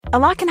A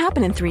lot can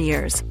happen in 3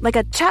 years, like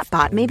a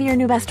chatbot may be your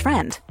new best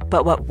friend.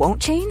 But what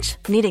won't change?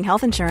 Needing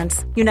health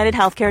insurance. United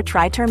Healthcare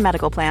Tri-Term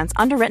Medical Plans,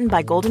 underwritten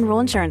by Golden Rule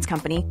Insurance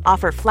Company,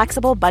 offer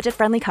flexible,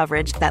 budget-friendly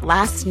coverage that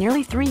lasts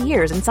nearly 3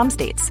 years in some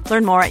states.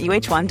 Learn more at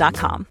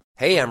uh1.com.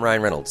 Hey, I'm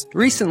Ryan Reynolds.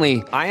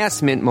 Recently, I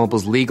asked Mint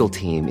Mobile's legal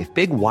team if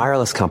big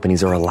wireless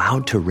companies are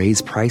allowed to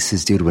raise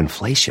prices due to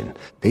inflation.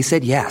 They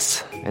said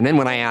yes. And then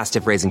when I asked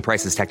if raising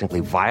prices technically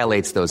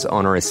violates those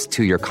onerous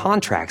 2-year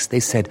contracts, they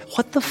said,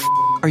 "What the f***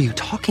 are you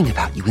talking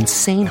about, you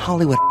insane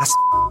Hollywood ass?"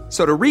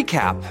 So to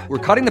recap, we're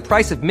cutting the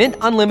price of Mint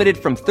Unlimited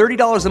from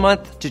 $30 a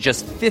month to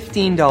just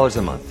 $15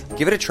 a month.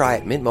 Give it a try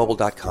at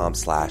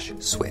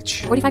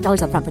mintmobile.com/switch.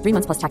 $45 up front for 3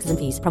 months plus taxes and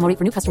fees. Promo rate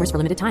for new customers for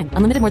limited time.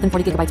 Unlimited more than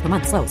 40 gigabytes per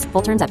month. Slows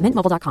full terms at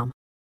mintmobile.com.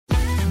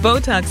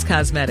 Botox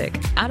Cosmetic,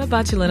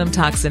 onabotulinum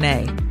toxin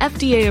A,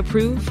 FDA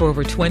approved for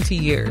over 20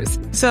 years.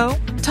 So,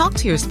 talk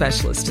to your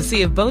specialist to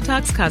see if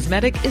Botox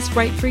Cosmetic is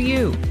right for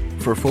you.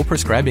 For full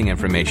prescribing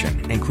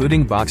information,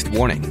 including boxed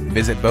warning,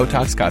 visit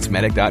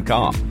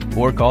BotoxCosmetic.com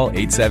or call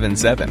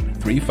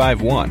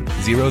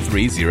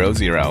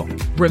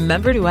 877-351-0300.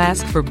 Remember to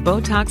ask for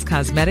Botox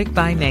Cosmetic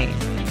by name.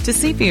 To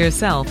see for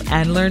yourself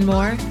and learn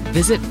more,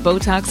 visit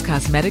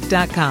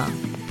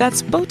BotoxCosmetic.com.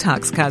 That's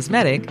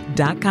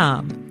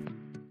BotoxCosmetic.com.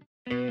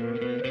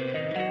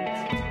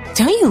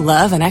 Don't you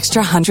love an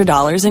extra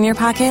 $100 in your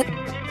pocket?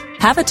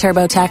 Have a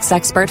TurboTax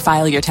expert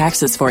file your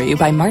taxes for you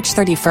by March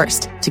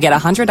 31st to get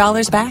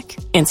 $100 back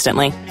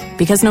instantly.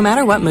 Because no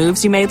matter what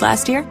moves you made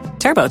last year,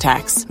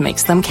 TurboTax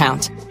makes them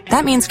count.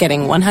 That means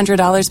getting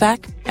 $100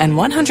 back and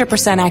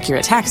 100%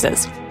 accurate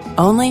taxes,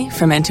 only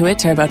from Intuit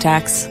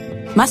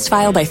TurboTax. Must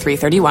file by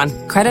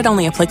 3/31. Credit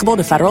only applicable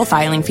to federal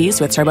filing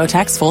fees with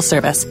TurboTax full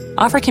service.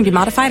 Offer can be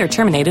modified or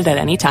terminated at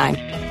any time.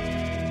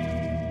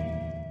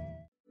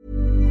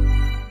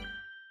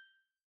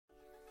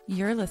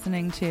 You're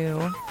listening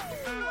to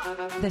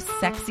the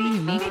Sexy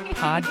Unique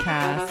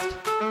Podcast,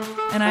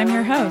 and I'm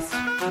your host,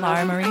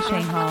 Lara Marie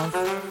Shainhals.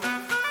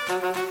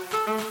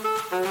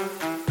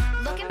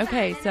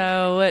 Okay,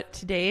 so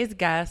today's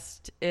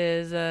guest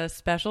is a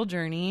special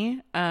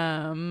journey.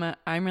 I'm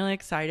really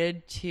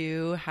excited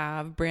to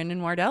have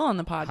Brandon Wardell on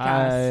the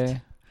podcast.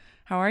 Hi.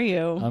 How are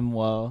you? I'm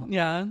well.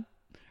 Yeah.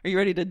 Are you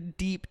ready to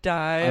deep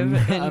dive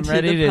I'm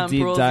ready the to Pump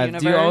deep Rules dive.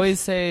 universe? Do you always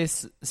say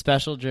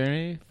special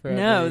journey? For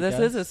No, every this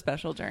guest? is a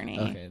special journey.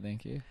 Okay,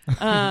 thank you.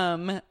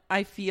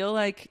 I feel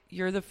like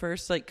you're the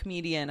first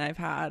comedian I've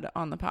had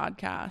on the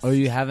podcast. Oh,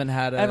 you haven't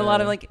had I have a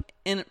lot of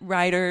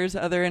writers,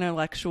 other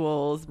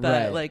intellectuals,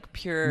 but right.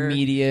 Pure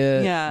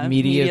media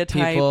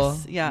people,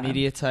 types.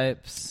 media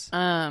types.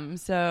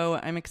 So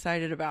I'm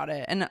excited about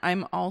it. And I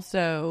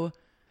also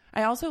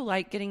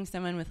like getting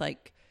someone with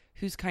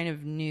who's kind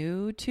of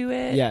new to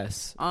it.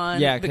 Yes.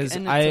 Because it's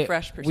a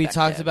fresh perspective. We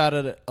talked about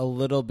it a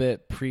little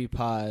bit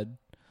pre-pod.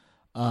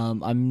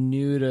 I'm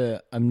new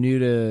to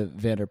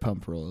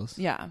Vanderpump Rules.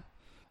 Yeah.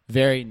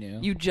 Very new.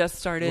 You just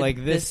started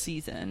this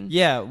season.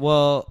 Yeah,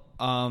 well,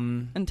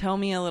 and tell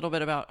me a little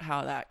bit about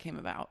how that came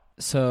about.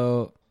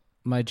 So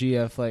my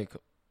GF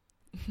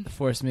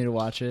forced me to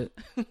watch it.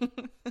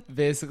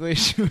 Basically,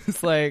 she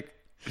was like,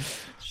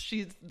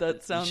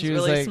 that sounds she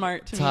was really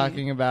smart to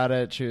talking me. about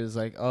it. She was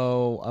like,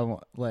 "Oh,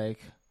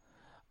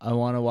 I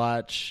want to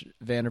watch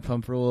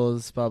Vanderpump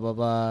Rules, blah blah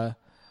blah,"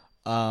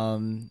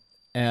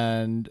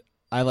 and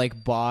I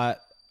bought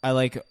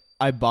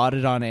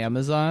it on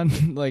Amazon.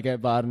 I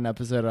bought an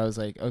episode. I was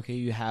like, "Okay,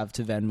 you have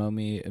to Venmo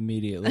me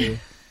immediately,"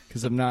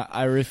 because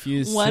I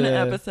refuse one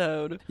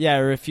episode. Yeah, I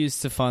refuse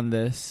to fund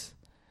this,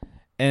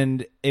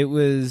 and it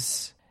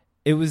was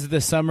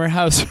the Summer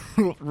House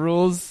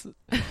Rules.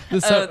 The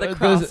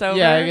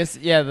crossover. I guess.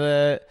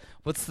 Yeah.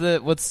 What's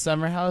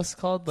Summer House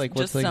called?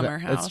 Just Summer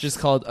House. It's just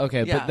called.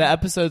 Okay, yeah. But the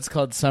episode's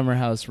called Summer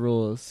House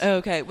Rules.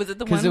 Okay, was it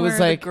the one where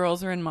the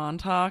girls are in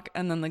Montauk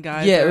and then the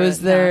guys? Yeah, it was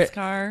their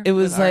NASCAR. It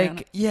was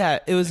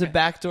it was a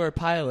backdoor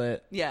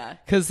pilot. Yeah,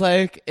 because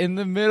in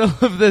the middle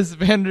of this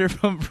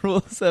Vanderpump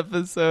Rules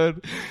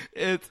episode,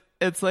 it's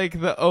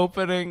the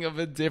opening of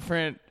a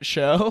different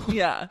show.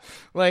 Yeah.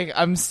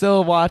 I'm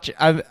still watching.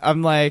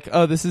 I'm like,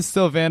 oh, this is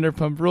still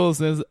Vanderpump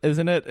Rules,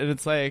 isn't it? And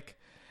it's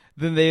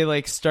then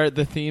they start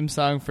the theme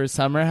song for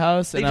Summer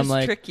House, and I'm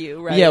like, trick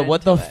you, right? Yeah,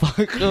 what the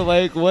fuck?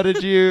 What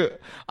did you?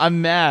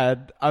 I'm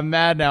mad. I'm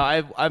mad now.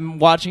 I'm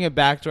watching a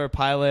backdoor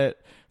pilot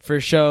for a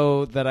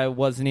show that I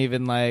wasn't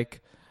even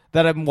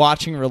that I'm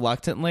watching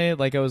reluctantly.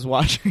 I was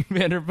watching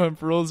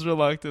Vanderpump Rules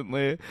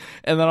reluctantly,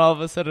 and then all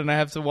of a sudden I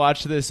have to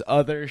watch this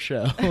other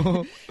show.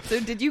 So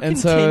did you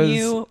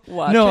continue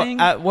watching?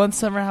 No, once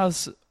Summer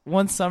House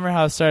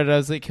started, I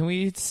was like, can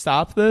we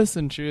stop this?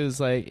 And she was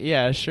like,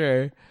 yeah,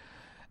 sure.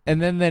 And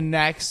then the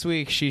next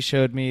week she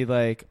showed me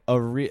a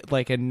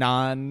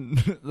non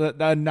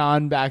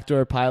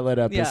backdoor pilot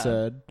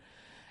episode.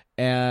 Yeah.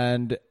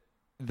 And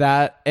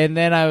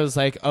then I was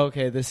like,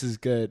 okay, this is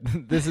good.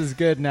 This is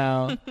good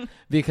now.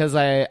 Because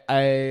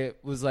I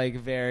was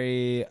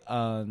very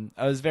I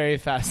was very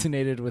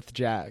fascinated with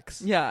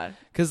Jax. Yeah.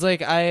 Cuz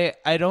I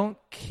don't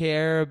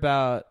care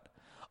about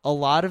a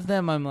lot of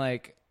them. I'm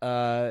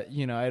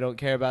I don't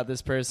care about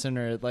this person,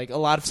 or like a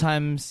lot of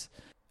times.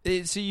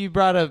 So you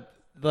brought up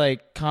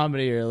like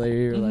comedy earlier.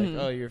 You're like,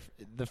 oh, you're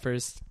the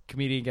first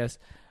comedian guest.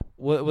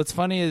 What's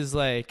funny is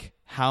like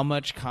how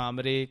much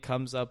comedy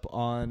comes up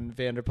on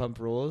Vanderpump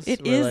Rules.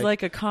 It is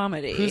like a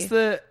comedy. Who's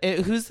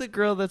the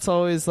girl that's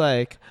always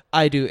like,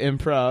 I do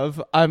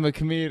improv, I'm a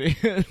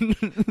comedian?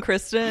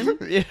 Kristen.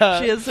 Yeah,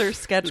 she has her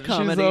sketch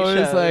comedy. She's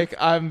always show. like,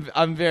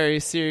 I'm very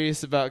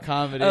serious about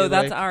comedy. Oh,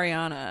 that's like,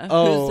 Ariana.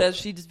 Oh. Who says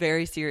she's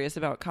very serious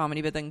about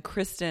comedy, but then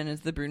Kristen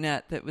is the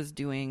brunette that was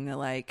doing the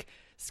like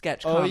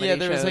sketch comedy. Oh yeah,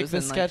 there was like shows the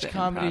and, sketch the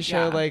comedy improv.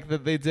 show Yeah. like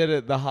that they did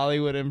at the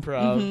Hollywood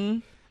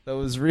Improv. That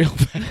was real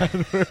bad.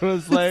 Where it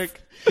was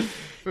like.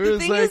 The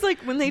thing is, like,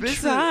 when they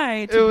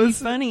try to be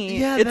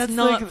funny, it's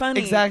not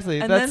funny.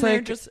 Exactly. And that's then they're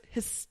like, just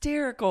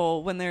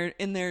hysterical when they're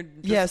in their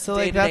so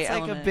like that's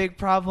like a big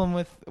problem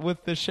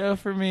with the show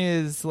for me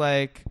is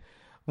like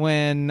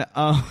when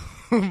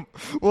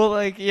well,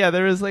 like, yeah,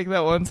 there was like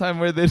that one time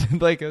where they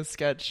did like a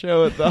sketch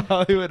show at the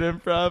Hollywood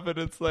Improv, and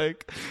it's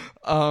like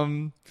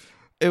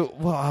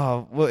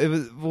what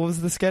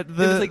was the sketch?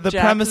 The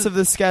premise of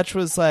the sketch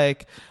was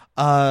like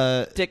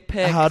dick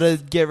pics, how to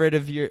get rid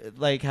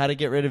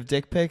of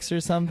dick pics or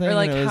something, or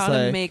like and it was how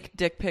to make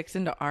dick pics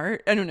into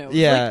art. I don't know.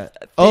 Yeah.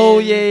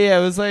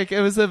 Like It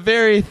was a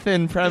very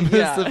thin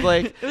premise of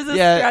like it was a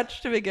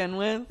sketch to begin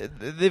with.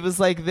 It was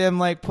like them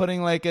like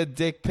putting like a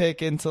dick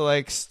pic into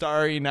like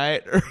Starry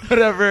Night or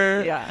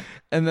whatever. Yeah.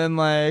 And then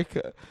like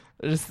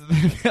just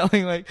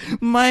yelling like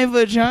my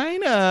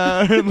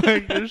vagina or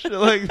like just shit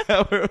like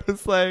that, where it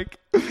was like,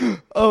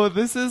 oh,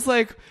 this is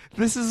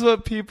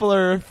what people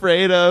are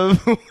afraid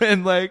of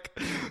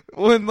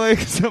when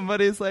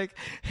somebody's like,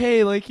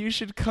 hey, like you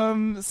should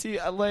come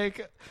see,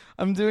 like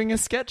I'm doing a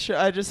sketch show.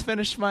 I just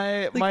finished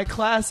my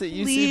class at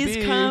UCB.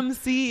 Please come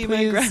see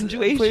my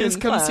graduation. Please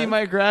come class. see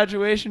my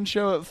graduation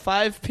show at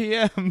 5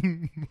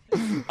 p.m.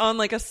 on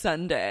like a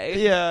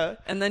Sunday. Yeah,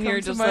 and then come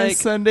you're to just my like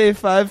Sunday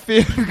 5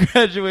 p.m.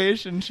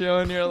 graduation show,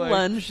 and you're like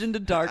plunged into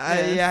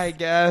darkness. Yeah, I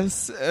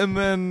guess. And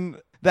then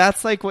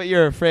that's like what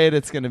you're afraid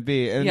it's gonna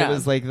be, and it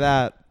was like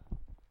that.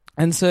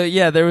 And so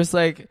there was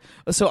like,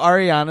 so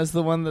Ariana's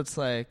the one that's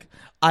like,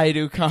 I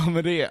do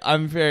comedy.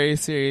 I'm very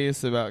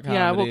serious about comedy.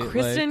 Yeah, well,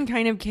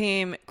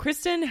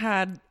 Kristen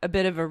had a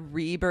bit of a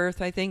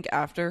rebirth, I think,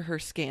 after her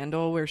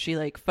scandal where she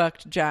like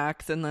fucked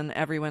Jax and then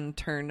everyone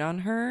turned on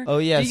her. Oh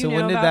yeah, so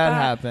when did that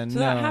happen? So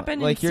that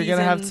happened like in you're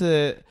gonna have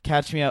to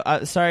catch me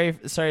up. Sorry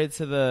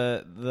to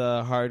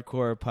the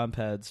hardcore pump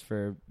heads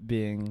for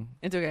being.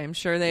 It's okay. I'm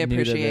sure they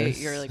appreciate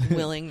your like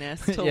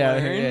willingness to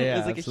learn. It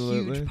was like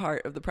absolutely. a huge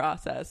part of the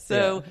process.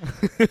 So,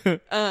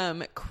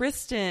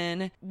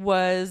 Kristen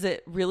was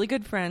really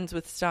good friends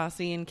with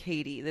Stassi and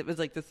Katie. That was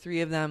like the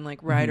three of them, like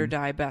ride or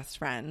die best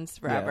friends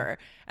forever.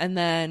 And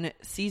then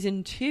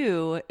season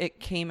 2, it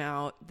came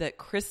out that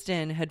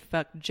Kristen had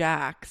fucked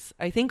Jax,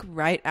 I think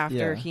right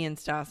after he and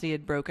Stassi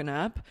had broken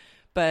up,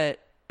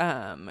 but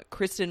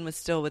Kristen was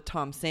still with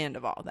Tom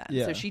Sandoval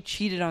then. So she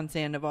cheated on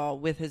Sandoval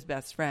with his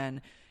best friend,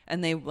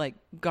 and they like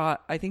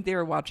I think they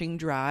were watching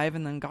Drive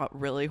and then got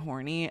really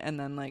horny and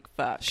then like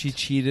fucked. She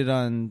cheated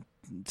on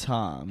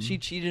Tom. She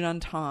cheated on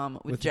Tom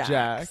with Jack.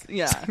 Jax.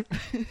 Yeah.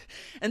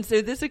 And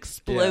so this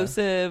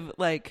explosive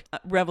like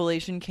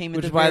revelation came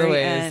at the by very the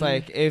way, end. it's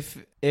like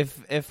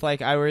if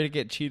like I were to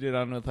get cheated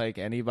on with like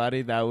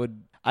anybody,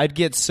 I'd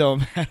get so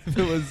mad if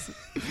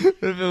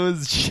it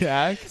was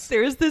Jax.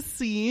 There's this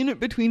scene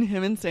between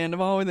him and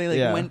Sandoval where they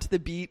like went to the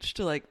beach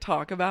to like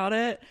talk about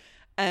it,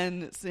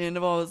 and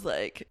Sandoval was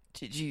like,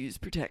 "Did you use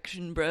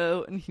protection,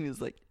 bro?" And he was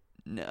like,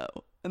 "No."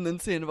 And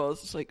then Sandoval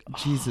was just like, oh.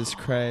 Jesus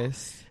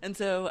Christ. And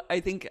so I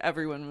think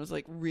everyone was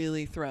like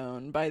really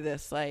thrown by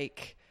this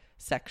like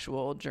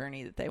sexual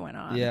journey that they went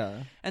on.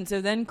 Yeah. And so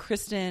then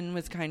Kristen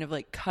was kind of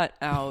like cut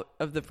out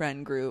of the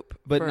friend group.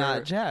 But for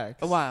not Jax.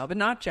 A while. But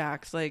not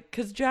Jax. Like,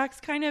 because Jax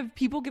kind of,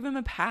 people give him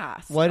a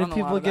pass. Why did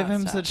people give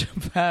him such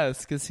a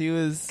pass? Because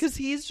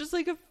he's just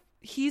like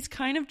he's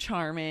kind of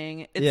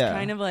charming. It's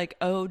kind of like,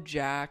 oh,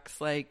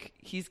 Jax. Like,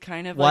 he's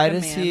kind of like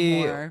a man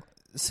whore.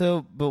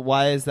 So, but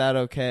why is that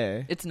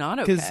okay? It's not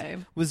okay.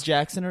 Was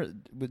Jax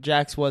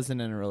Jax wasn't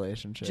in a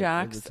relationship.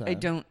 Jax, I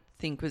don't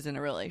think was in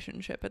a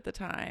relationship at the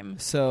time.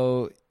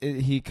 So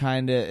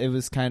it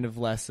was kind of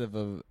less of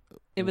a.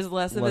 It was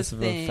less of a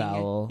thing.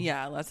 Foul.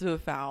 Yeah, less of a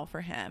foul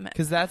for him.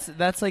 Because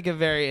that's like a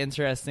very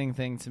interesting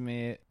thing to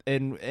me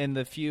in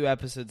the few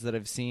episodes that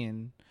I've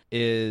seen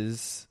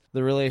is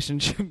the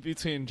relationship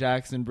between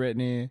Jax and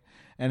Brittany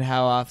and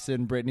how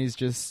often Brittany's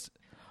just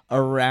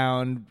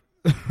around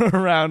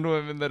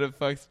women that have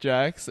fucked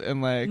Jax,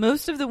 and like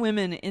most of the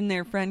women in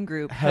their friend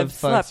group have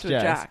slept with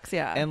Jax.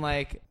 Yeah, and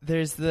like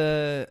there's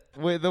the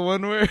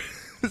one where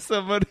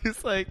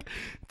somebody's like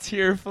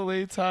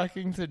tearfully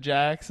talking to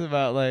Jax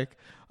about like,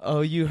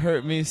 oh, you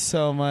hurt me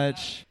so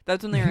much.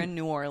 That's when they were in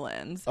New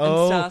Orleans.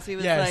 Oh, and Stassi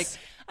was like,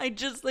 I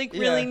just like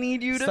really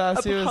need you to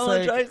Stassi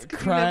apologize. Was, like,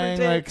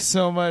 crying like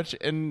so much,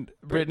 and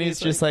Brittany's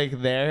just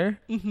like there,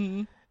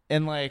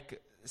 and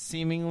like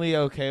seemingly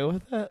okay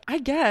with it. I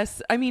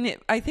guess. I mean,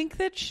 I think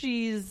that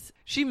she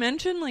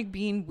mentioned like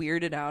being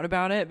weirded out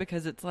about it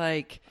because it's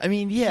like, I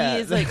mean, yeah,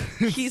 he is like,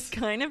 he's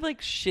kind of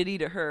like shitty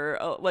to her,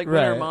 like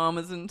when her mom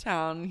was in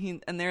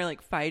town, and they're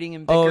like fighting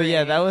and bickering. Oh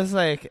yeah,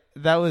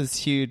 that was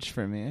huge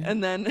for me.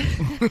 And then,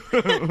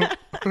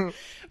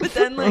 but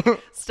then like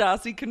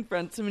Stassi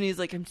confronts him and he's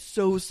like, I'm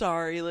so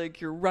sorry,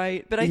 like you're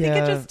right. But I think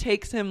it just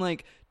takes him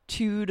like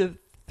 2 to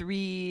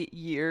 3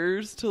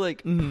 years to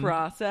like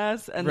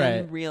process and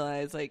then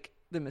realize like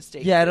the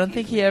mistake. Yeah, I don't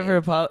think he never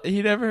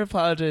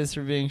apologized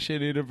for being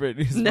shitty to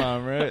Brittany's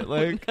mom, right?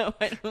 Like, no,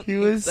 I don't he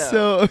think was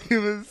so. he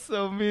was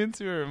so mean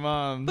to her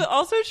mom. But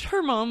also,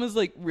 her mom was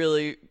like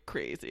really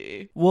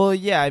crazy. Well,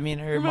 yeah, I mean,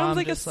 her mom's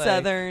like a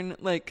southern,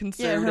 like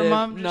conservative, her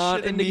mom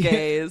not into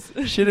gays.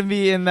 Shouldn't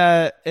be in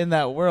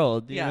that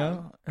world, you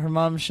know. Her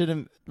mom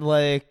shouldn't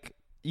like.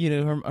 You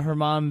know, her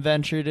mom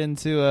ventured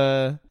into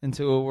a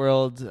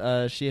world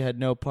she had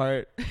no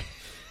part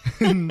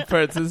in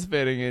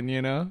participating in,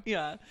 you know?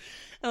 Yeah.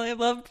 And I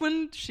loved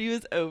when she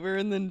was over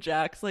and then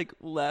Jax like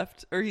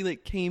left, or he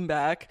like came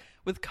back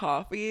with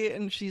coffee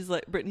and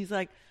Brittany's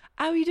like,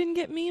 oh, you didn't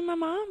get me and my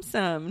mom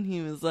some. And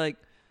he was like,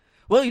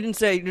 well, you didn't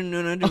say, no,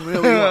 I didn't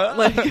really want.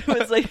 Like, it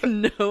was like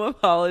no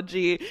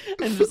apology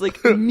and just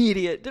like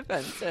immediate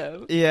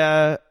defensive.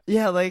 Yeah,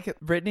 like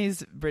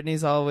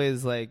Brittany's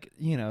always like,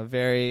 you know,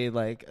 very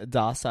like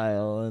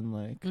docile and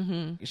like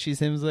she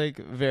seems like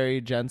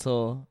very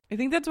gentle. I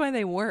think that's why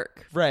they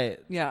work. Right.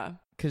 Yeah.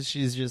 Because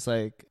she's just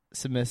like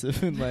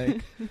submissive and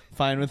like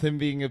fine with him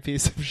being a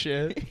piece of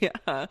shit. Yeah.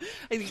 I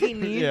think he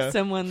needs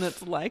someone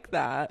that's like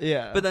that.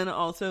 Yeah. But then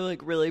also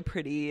like really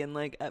pretty and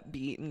like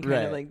upbeat and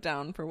kind of like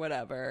down for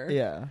whatever.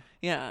 Yeah.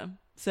 Yeah.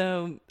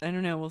 So I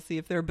don't know. We'll see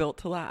if they're built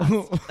to last.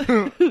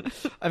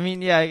 I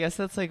mean, yeah, I guess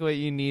that's like what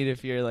you need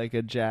if you're like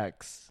a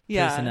Jax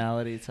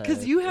personality type.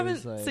 Because you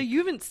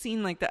haven't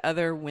seen like the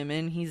other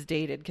women he's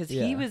dated, because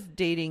he was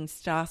dating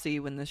Stassi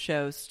when the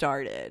show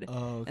started. Oh,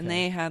 okay. And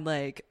they had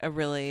like a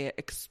really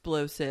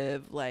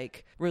explosive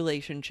like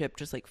relationship,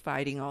 just like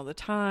fighting all the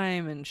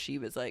time, and she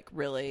was like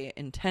really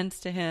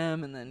intense to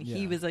him, and then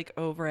he was like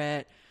over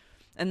it.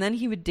 And then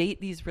he would date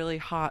these really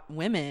hot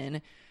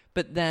women,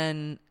 but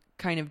then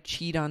kind of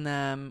cheat on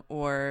them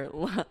or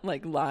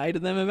like lie to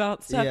them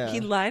about stuff. Yeah.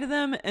 He'd lie to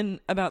them and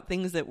about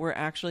things that were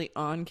actually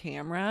on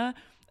camera,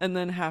 and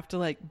then have to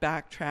like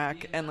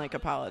backtrack and like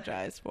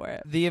apologize for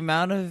it. The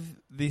amount of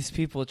these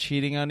people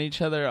cheating on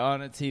each other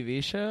on a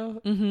TV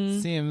show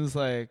seems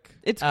like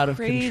it's out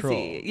crazy. of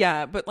control.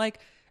 Yeah, but like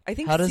I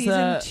think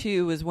season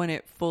 2 was when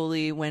it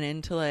fully went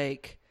into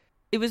like,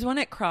 it was when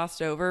it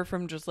crossed over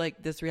from just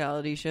like this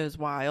reality show's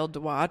wild to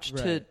watch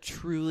to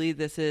truly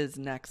this is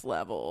next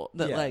level.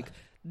 That like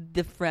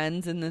the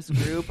friends in this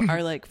group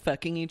are like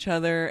fucking each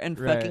other and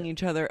fucking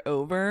each other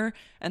over,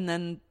 and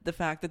then the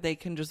fact that they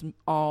can just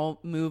all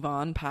move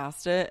on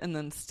past it and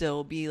then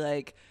still be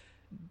like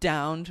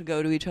down to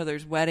go to each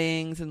other's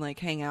weddings and like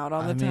hang out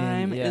all the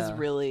time is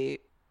really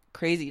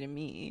crazy to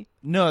me.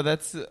 No,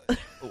 that's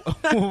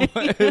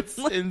it's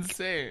like,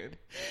 insane.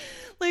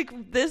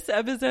 Like this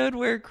episode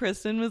where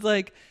Kristen was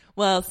like,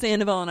 well,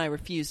 Sandoval and I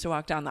refuse to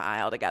walk down the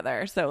aisle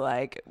together, so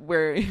like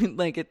we're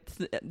like,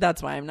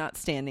 that's why I'm not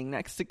standing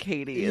next to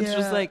Katie. It's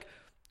just like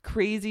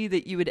crazy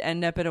that you would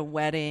end up at a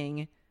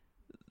wedding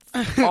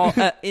all,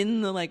 in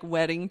the like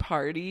wedding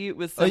party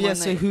with someone.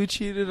 So who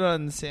cheated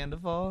on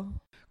Sandoval?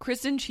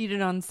 Kristen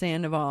cheated on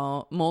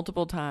Sandoval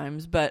multiple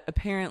times, but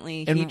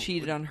apparently he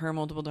cheated on her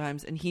multiple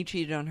times, and he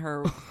cheated on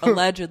her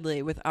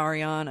allegedly with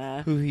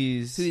Ariana, who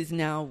he's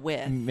now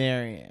with,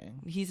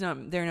 marrying.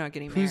 They're not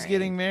getting married. Who's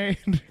getting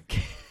married?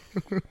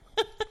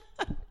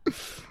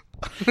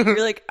 You're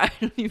like, I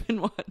don't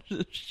even watch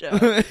the show.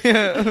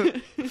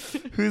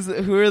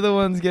 Who are the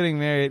ones getting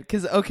married?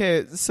 Because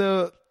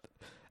so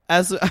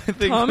as I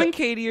think Tom and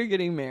Katie are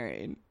getting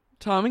married.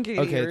 Tom and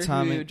Katie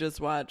who just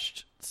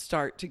watched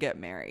start to get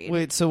married.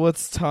 Wait, so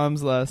what's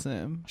Tom's last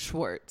name?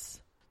 Schwartz.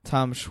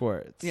 Tom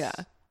Schwartz. Yeah.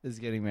 Is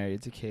getting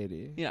married to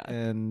Katie. Yeah.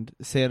 And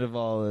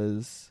Sandoval.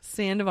 What's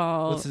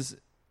Sandoval's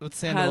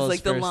has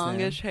like the first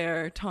longish name?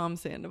 hair, Tom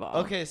Sandoval.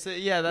 Okay, so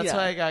that's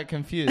why I got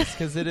confused,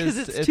 because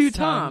it's two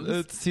Toms.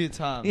 It's two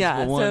Toms.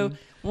 Yeah, so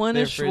one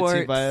is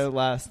Schwartz by a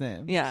last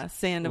name. Yeah,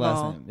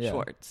 Sandoval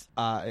Schwartz.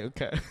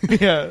 Okay.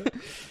 Yeah.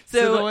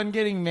 So the one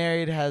getting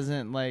married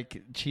hasn't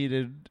like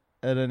cheated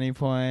at any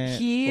point.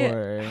 He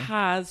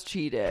has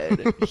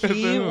cheated.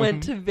 He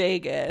went to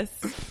Vegas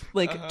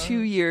like 2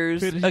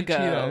 years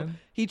ago.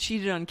 He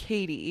cheated on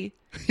Katie.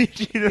 He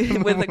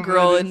cheated with a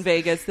girl in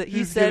Vegas that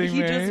he said he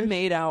just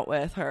made out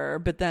with her,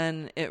 but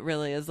then it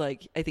really is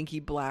like, I think he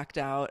blacked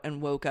out and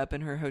woke up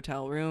in her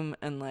hotel room,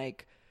 and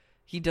like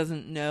he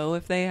doesn't know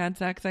if they had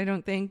sex, I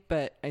don't think,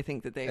 but I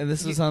think that they. And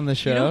this was on the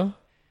show?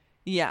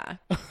 Yeah.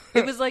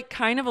 It was like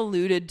kind of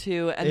alluded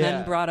to and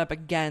then brought up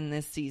again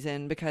this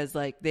season, because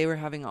like they were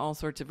having all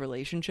sorts of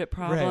relationship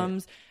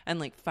problems and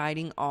like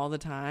fighting all the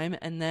time.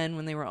 And then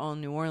when they were all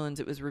in New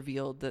Orleans, it was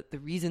revealed that the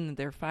reason that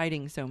they're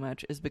fighting so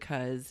much is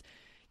because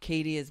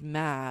Katie is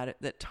mad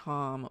that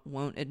Tom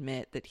won't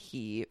admit that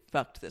he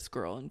fucked this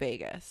girl in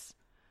Vegas.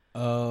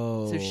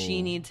 Oh. So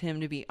she needs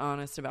him to be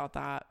honest about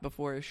that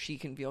before she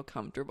can feel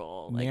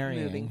comfortable like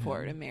Marrying moving him.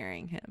 forward and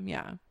marrying him.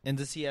 Yeah. And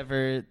does he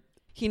ever...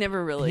 He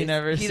never really. He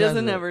never He says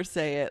doesn't it. ever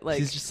say it. Like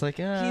he's just like,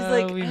 he's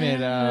like, we I made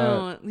don't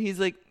out. know. He's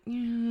like,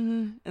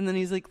 and then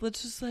he's like,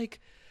 let's just like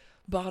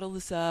bottle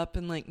this up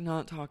and like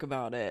not talk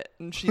about it.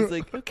 And she's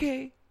like,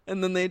 okay.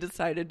 And then they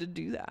decided to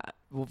do that.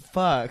 Well,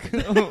 fuck.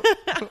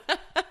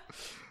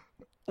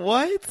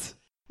 What?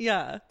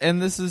 Yeah.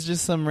 And this is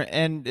just some...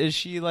 And is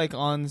she like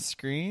on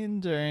screen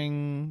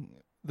during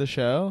the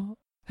show?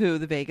 Who,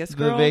 the Vegas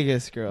girl? The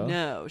Vegas girl.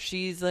 No,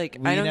 she's like,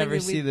 We I don't never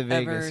think that see we've the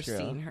Vegas ever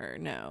girl. seen her.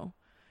 No.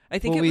 I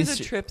think Well, it we was a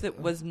see- trip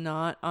that was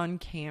not on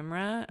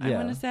camera, I Yeah.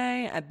 want to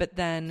say, but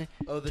then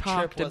Oh, the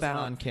talked trip wasn't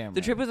about on camera.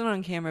 The trip wasn't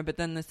on camera, but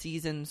then the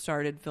season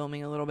started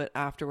filming a little bit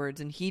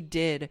afterwards, and he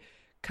did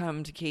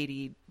come to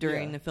Katie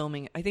during Yeah. the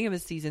filming. I think it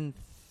was season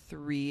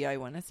 3, I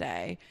want to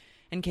say,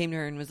 and came to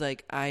her and was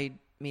like, I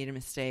made a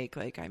mistake.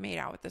 Like, I made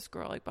out with this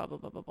girl, like, blah, blah,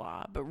 blah, blah,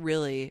 blah. But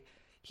really,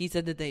 he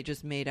said that they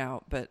just made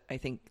out, but I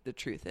think the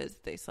truth is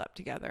they slept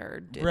together or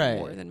did Right.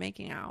 more than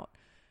making out.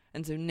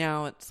 And so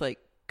now it's like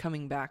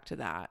coming back to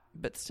that,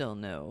 but still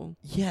no.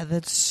 Yeah,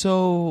 that's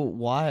so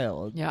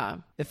wild. Yeah.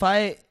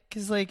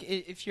 Because like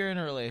if you're in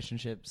a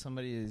relationship,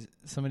 somebody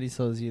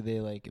tells you they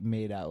like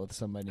made out with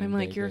somebody. I'm in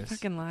like, you're a Vegas.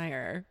 fucking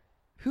liar.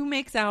 Who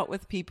makes out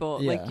with people?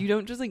 Yeah. Like, you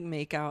don't just like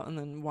make out and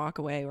then walk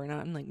away. We're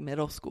not in like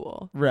middle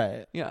school.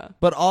 Right. Yeah.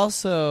 But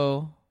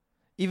also,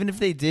 even if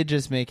they did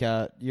just make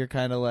out, you're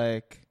kind of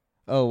like,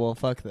 oh well,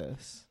 fuck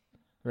this,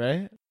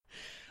 right?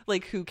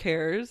 Like, who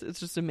cares? It's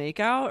just a make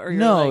out, or you're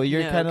No, like,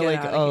 you're kind of get like,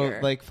 outta oh, here.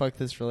 like fuck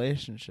this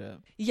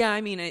relationship. Yeah,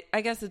 I mean, I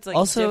guess it's like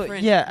Also,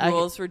 different yeah,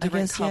 rules for I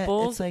different guess, yeah,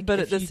 couples, it's like but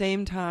if at the you-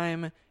 same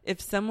time,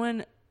 if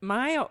someone,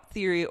 my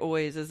theory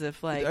always is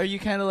if like, Are you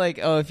kind of like,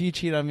 oh, if you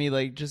cheat on me,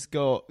 like just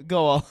go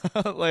all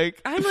out,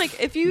 like I'm like,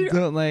 if you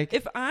don't like,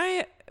 if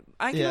I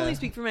can Yeah. only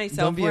speak for myself,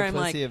 Don't be where a I'm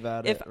like, pussy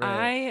about if it,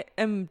 right.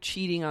 I am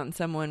cheating on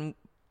someone,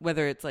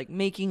 whether it's like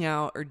making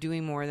out or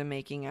doing more than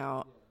making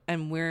out,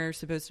 and we're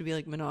supposed to be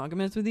like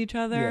monogamous with each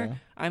other, Yeah.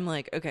 I'm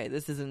like, okay,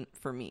 this isn't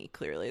for me.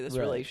 Clearly, this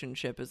Right.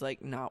 relationship is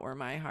like not where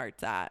my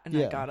heart's at, and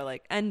Yeah. I gotta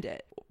like end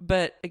it.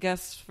 But I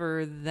guess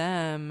for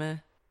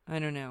them, I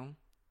don't know.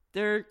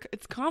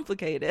 It's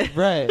complicated,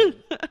 right?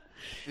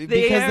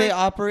 Because are- they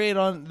operate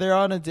they're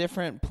on a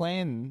different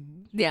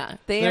plane. Yeah,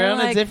 They're are on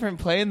like, a different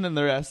plane than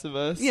the rest of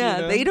us. Yeah,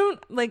 you know? they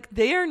don't like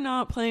they are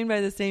not playing by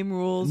the same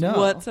rules No.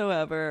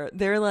 whatsoever.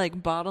 They're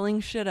like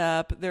bottling shit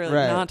up. They're like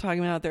Right. not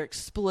talking about it. They're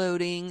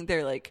exploding.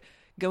 They're like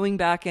going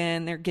back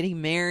in. They're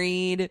getting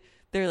married.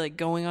 They're like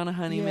going on a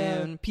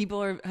honeymoon. Yeah.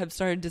 People have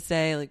started to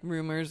say like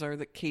rumors are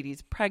that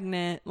Katie's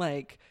pregnant.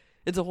 Like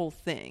it's a whole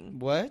thing.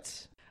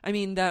 What? I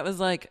mean, that was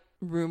like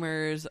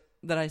rumors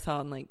that I saw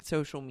on like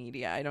social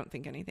media. I don't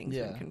think anything's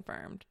Yeah. been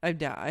confirmed. I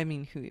doubt. I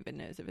mean, who even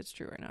knows if it's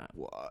true or not?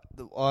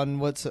 On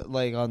what's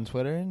like on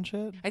Twitter and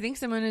shit? I think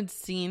someone had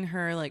seen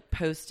her like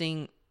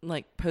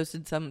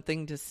posted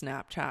something to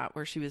Snapchat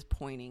where she was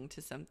pointing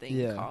to something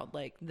Yeah. called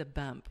like the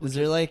bump. Is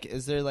there like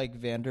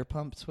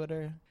Vanderpump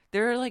Twitter?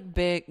 there are like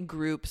big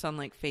groups on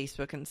like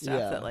Facebook and stuff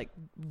Yeah. that like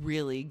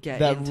really get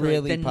That into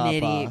really like, the pop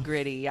nitty off.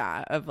 gritty,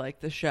 of like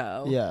the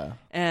show. Yeah.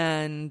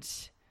 And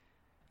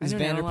I Is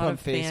don't know, a lot Vanderpump of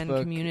fan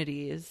Facebook-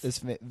 communities. Is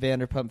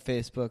Vanderpump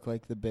Facebook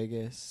like the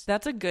biggest?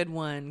 That's a good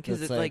one because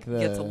it That's like the-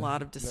 gets a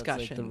lot of that's, like,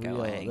 discussion the real-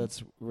 going.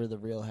 That's where the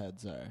real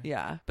heads are.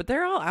 Yeah, but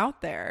they're all out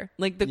there.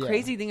 Like the Yeah.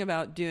 crazy thing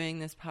about doing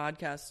this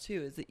podcast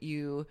too is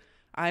that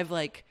I've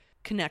like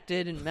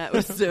connected and met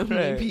with so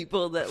many Right.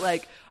 people that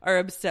like are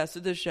obsessed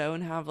with the show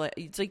and have like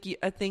it's like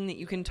a thing that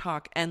you can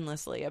talk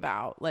endlessly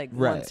about. Like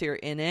Right. once you're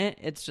in it,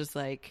 it's just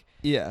like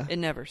Yeah. it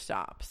never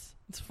stops.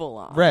 It's full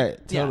on. Right.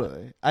 Yeah.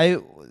 Totally.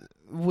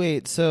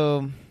 Wait.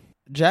 So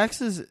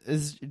Jax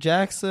is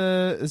Jax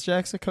a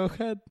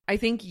cokehead? I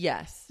think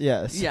yes.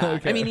 Yes. Yeah.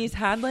 Okay. I mean, he's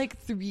had like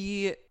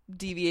 3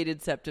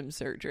 deviated septum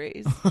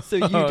surgeries. So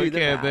you do the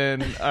okay, math.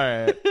 then all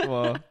right.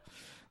 Well,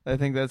 I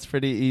think that's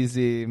pretty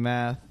easy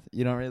math.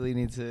 You don't really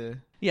need to.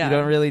 Yeah. You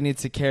don't really need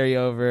to carry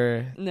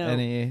over No.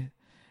 any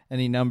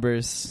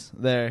numbers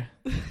there.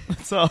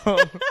 That's all.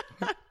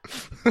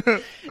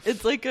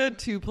 It's like a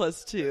 2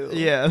 + 2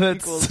 Yeah,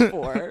 that's equals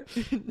 4.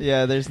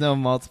 Yeah, there's no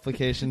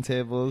multiplication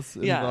tables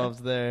Yeah.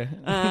 involved there.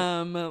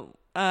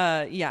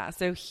 Yeah,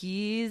 so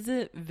he's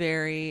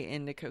very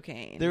into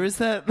cocaine. There was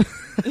that,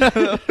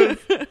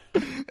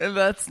 and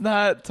that's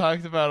not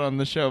talked about on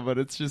the show, but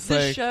it's just the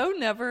like show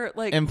never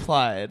like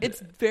implied.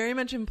 it's very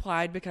much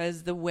implied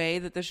because the way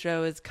that the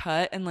show is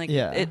cut and like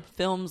Yeah. it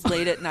films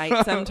late at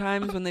night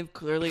sometimes when they've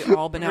clearly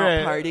all been out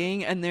Right.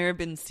 partying, and there have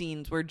been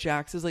scenes where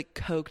Jax is like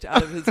coked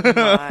out of his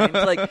mind.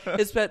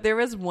 Like there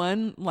was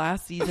one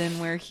last season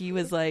where he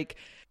was like,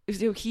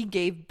 so he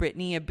gave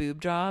Brittany a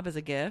boob job as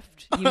a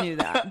gift. You knew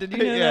that. Did you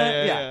know Yeah,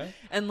 that? yeah.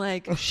 And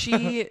like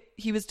he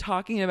was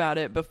talking about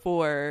it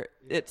before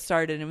it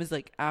started, and it was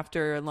like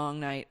after a long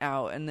night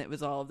out, and it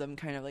was all of them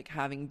kind of like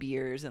having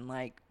beers and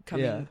like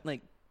coming Yeah.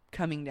 like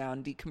coming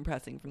down,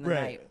 decompressing from the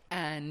Right. night.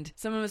 And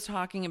someone was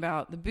talking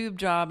about the boob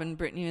job, and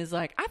Brittany was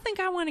like, I think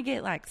I want to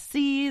get like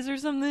C's or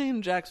something.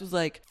 And Jax was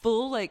like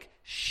full like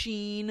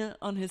sheen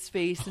on his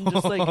face and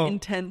just like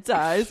intense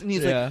eyes. And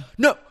he's like,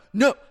 no,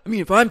 I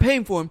mean, if I'm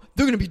paying for them,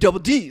 they're going to be double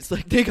D's.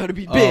 Like, they got to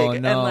be big. Oh,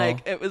 no. And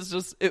like, it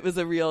was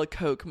a real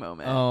Coke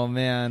moment. Oh,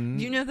 man.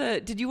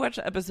 Did you watch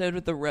the episode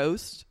with the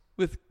roast?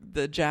 With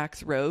the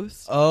Jax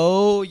roast?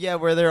 Oh, yeah,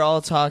 where they're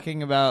all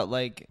talking about,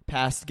 like,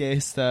 past gay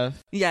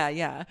stuff.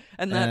 Yeah.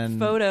 And that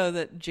photo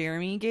that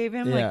Jeremy gave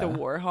him, like the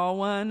Warhol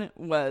one,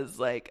 was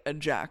like a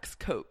Jax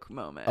Coke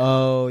moment.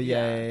 Oh,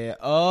 yeah.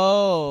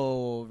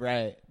 Oh,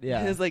 right.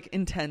 Yeah. His, like,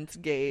 intense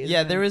gaze.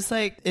 Yeah, there was,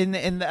 like, in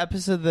the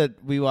episode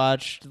that we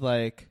watched,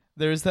 like,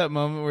 there was that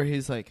moment where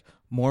he's like,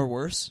 more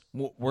worse?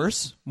 More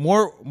worse?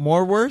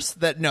 More worse?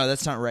 No,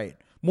 that's not right.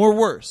 More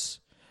worse.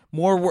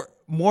 More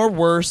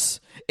worse.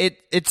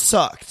 It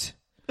sucked.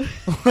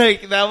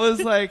 Like, that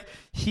was like,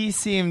 he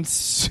seemed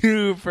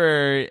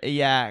super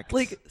yacked.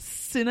 Like,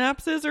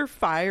 synapses are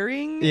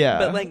firing,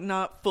 but like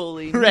not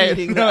fully right.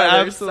 meeting the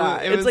other absolutely.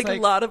 side. It It's was like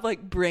a lot of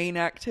like brain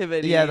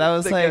activity. Yeah, that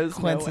was like goes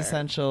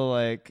quintessential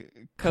nowhere. like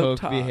Coke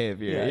Coke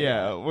behavior.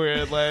 Yeah.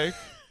 Where like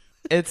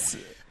it's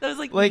that was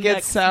like it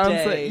next sounds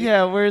day.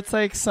 like where it's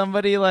like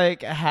somebody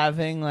like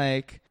having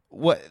like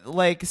what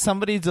like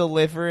somebody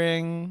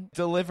delivering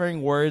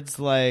words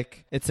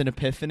like it's an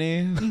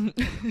epiphany,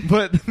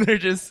 but they're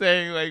just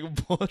saying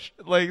like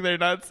bullshit, like they're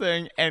not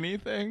saying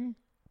anything.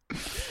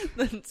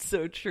 That's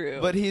so true.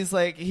 But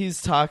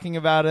he's talking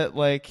about it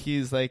like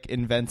he's like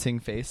inventing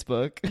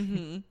Facebook.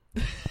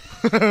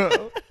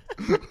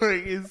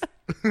 Like he's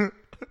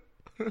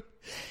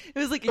it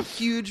was like a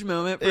huge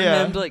moment for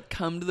him to like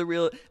come to the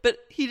real, but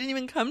he didn't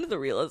even come to the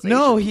realization.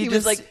 No, he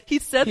was like, he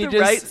said the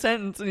right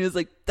sentence and he was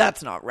like,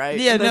 that's not right.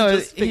 Yeah, and then no,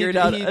 just figured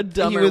out a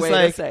dumber he was way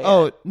like, to say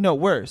oh, it. no,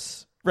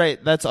 worse.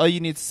 Right, that's all you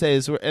need to say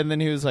is, and then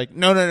he was like,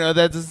 no, that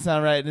doesn't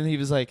sound right. And he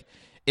was like,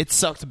 it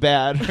sucked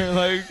bad, or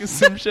like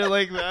some shit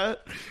like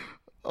that.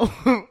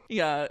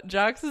 Yeah,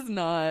 Jax is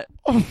not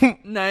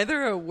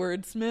neither a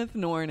wordsmith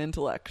nor an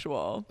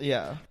intellectual.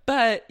 Yeah.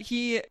 But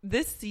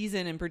this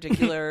season in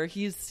particular,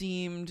 he's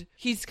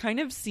kind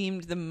of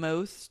seemed the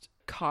most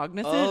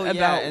cognizant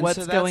about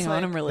what's going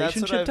on in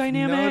relationship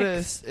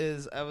dynamics. Noticed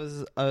is I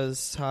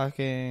was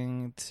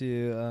talking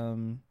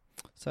to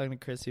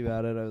Chrissy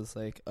about it. I was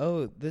like,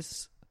 oh,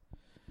 this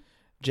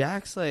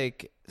Jax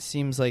like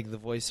seems like the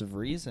voice of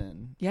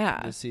reason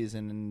this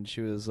season, and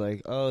she was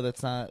like, oh,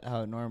 that's not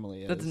how it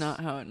normally is. That's not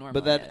how it normally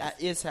is. But that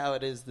is how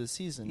it is this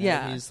season.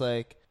 Yeah. Right? He's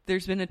like,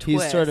 there's been a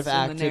twist he's sort of in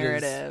acted the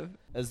narrative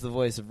as the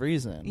voice of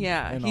reason.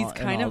 Yeah, he's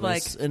kind of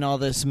like in all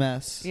this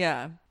mess.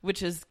 Yeah,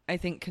 which is I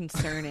think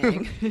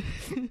concerning.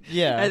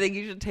 Yeah, I think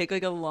you should take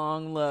like a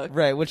long look.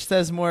 Right, which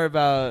says more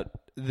about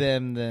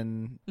them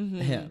than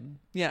him.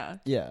 Yeah,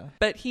 yeah.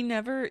 But he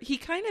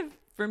kind of.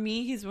 For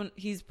me,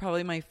 he's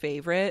probably my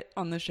favorite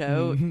on the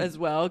show as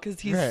well because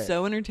he's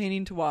so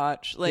entertaining to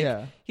watch. Like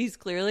he's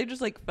clearly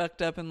just like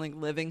fucked up and like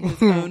living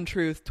his own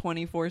truth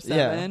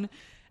 24/7.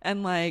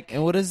 And like,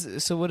 and what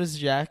does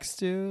Jax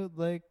do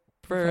like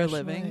for a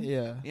living?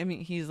 Yeah, I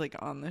mean he's like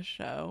on the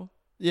show.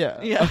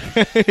 Yeah,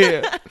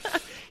 yeah.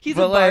 He's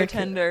a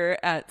bartender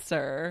at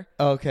Sir.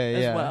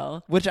 Okay, as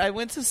well. Which I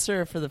went to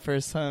Sir for the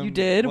first time. You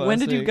did? When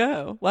did you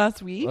go?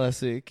 Last week?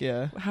 Last week,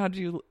 yeah. How'd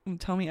you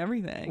tell me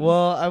everything?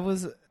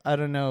 Well, I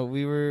don't know.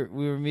 We were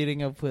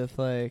meeting up with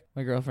like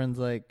my girlfriend's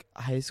like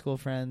high school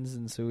friends,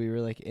 and so we were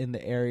like in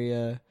the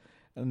area,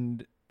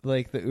 and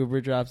like the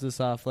Uber drops us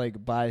off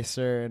like by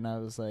Sir, and I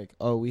was like,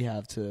 oh, you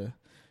have to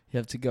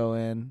go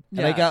in.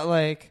 Yeah. And I got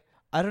like,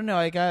 I don't know,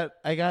 I got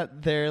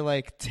their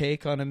like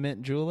take on a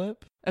mint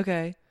julep.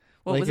 Okay.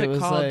 What was it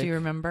called? Do you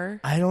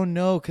remember? I don't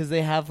know, because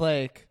they have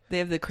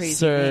the crazy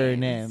Sir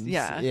names.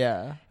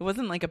 Yeah. It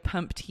wasn't like a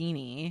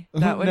pumptini.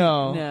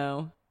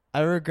 No.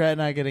 I regret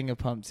not getting a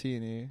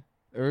pumptini.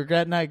 I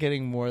regret not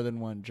getting more than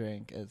one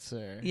drink at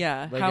Sir.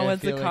 Yeah. How was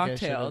the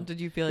cocktail?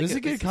 Did you feel like it was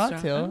a good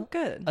cocktail? Oh,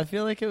 good. I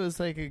feel like it was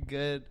like a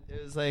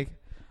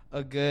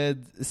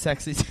good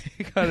sexy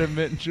take on a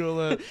mint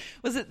julep.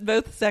 Was it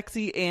both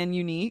sexy and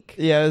unique?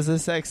 Yeah, it was a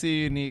sexy,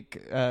 unique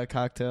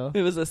cocktail.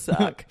 It was a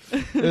suck.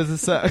 It was a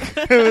suck.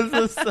 It was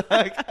a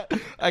suck.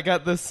 I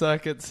got the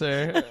suck at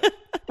Sir.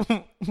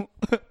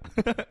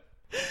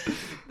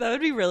 That would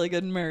be really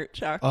good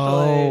merch, actually.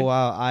 Oh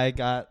wow, I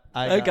got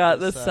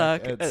the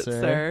suck at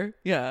Sir.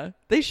 Yeah,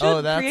 they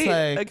should create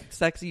a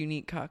sexy,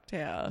 unique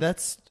cocktail.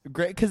 That's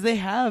great because they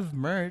have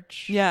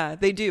merch. Yeah,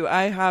 they do.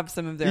 I have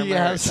some of their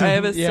merch. I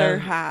have a Sir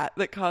hat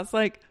that costs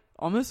like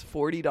almost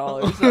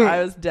 $40. So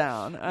I was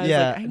down. I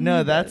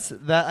was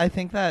I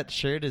think that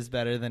shirt is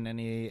better than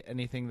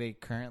anything they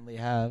currently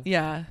have.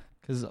 Yeah,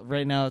 because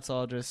right now it's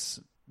all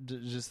just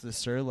the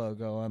Sir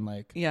logo on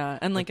like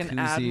and like an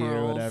Admiral's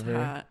or whatever.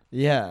 hat.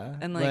 Yeah,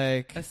 and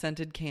like a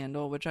scented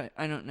candle, which I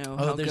don't know.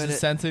 Oh, there's a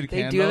scented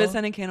candle. They do have a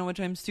scented candle, which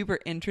I'm super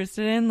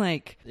interested in.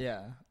 Like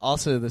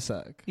also the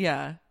suck.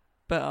 Yeah,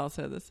 but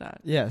also the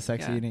suck. Yeah,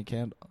 sexy unique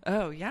candle.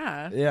 Oh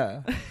yeah.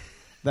 Yeah,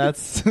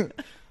 that's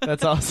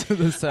That's also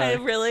the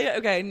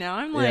song. Now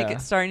I'm like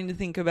starting to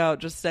think about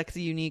just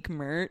sexy unique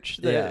merch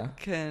that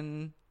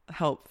can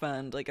help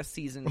fund like a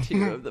season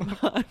 2 of the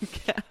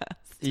podcast.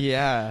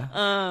 Yeah.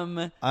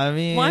 I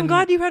mean, well, I'm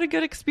glad you had a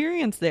good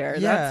experience there.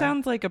 Yeah. That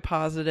sounds like a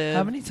positive.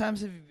 How many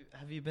times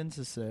have you been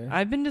to SUR?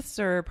 I've been to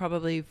SUR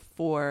probably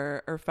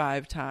 4 or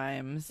 5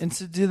 times. And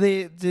so do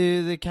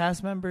the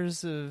cast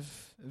members of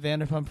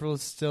Vanderpump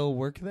Rules still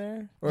work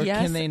there? Or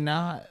yes, can they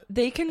not?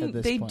 They can. At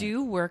this They point?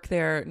 do work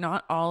there.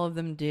 Not all of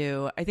them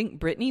do. I think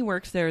Brittany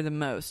works there the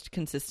most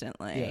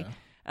consistently.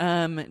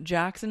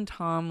 Jax and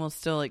Tom will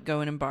still like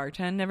go in and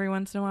bartend every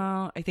once in a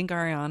while. I think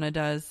Ariana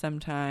does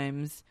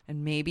sometimes,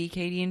 and maybe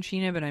Katie and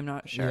Sheena, but I'm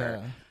not sure.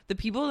 Yeah. The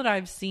people that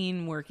I've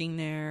seen working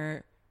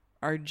there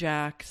are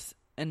Jax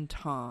and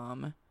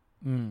Tom,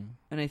 and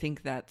I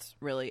think that's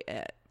really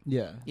it.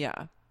 Yeah.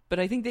 Yeah, but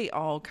I think they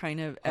all kind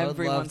of I would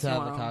every love once to in a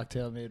have while. a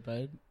cocktail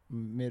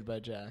made by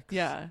Jax.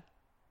 Yeah.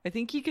 I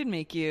think he could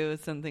make you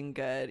something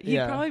good. He'd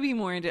Yeah. probably be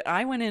more into.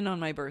 I went in on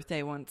my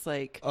birthday once,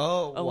 like a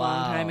long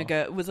time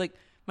ago. It was like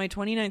my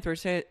 29th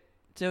birthday,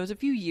 so it was a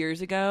few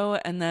years ago,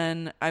 and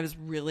then I was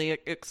really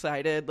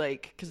excited,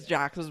 like, because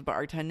Jax was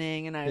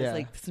bartending, and I was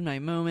like, this is my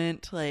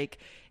moment to, like,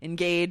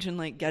 engage and,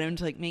 like, get him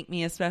to, like, make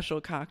me a special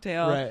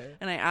cocktail. Right.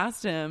 And I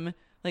asked him,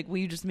 like, will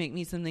you just make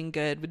me something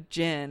good with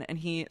gin? And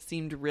he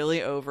seemed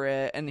really over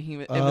it, and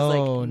it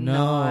was,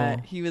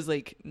 like, he was,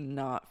 like,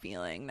 not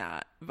feeling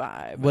that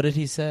vibe. What did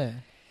he say?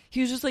 He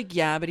was just like,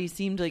 yeah, but he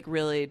seemed like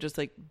really just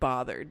like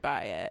bothered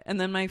by it.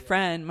 And then my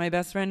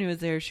best friend who was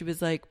there, she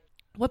was like,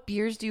 what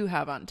beers do you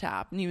have on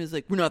tap? And he was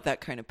like, we're not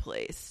that kind of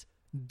place.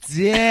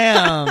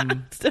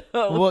 Damn. So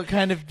what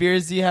kind of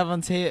beers do you have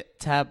on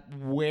tap?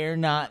 We're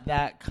not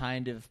that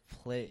kind of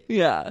place.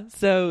 yeah.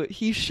 So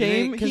he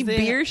they-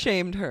 beer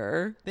shamed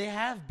her. They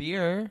have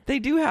beer. They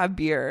do have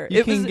beer.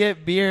 You can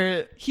get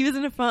beer. He was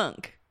in a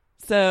funk.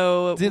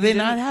 So Do they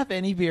not have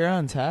any beer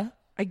on tap?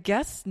 I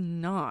guess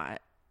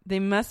not. They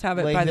must have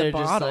it Like by the they're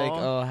bottle.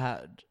 just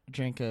like,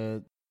 drink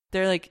a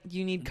They're like,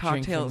 you need drink from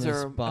cocktails this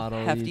or bottle,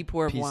 a hefty you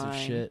pour of piece of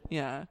wine. shit.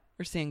 Yeah.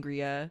 Or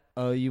sangria.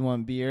 oh, you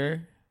want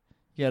beer?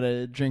 You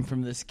gotta drink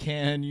from this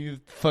can, you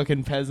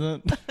fucking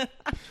peasant.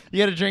 You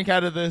gotta drink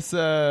out of this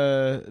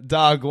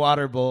dog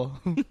water bowl.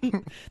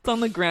 It's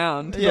on the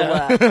ground to the Yeah.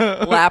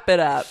 left. Lap it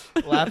up.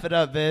 Laugh it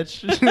up,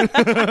 bitch.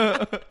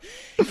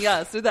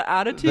 Yeah, so the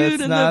attitude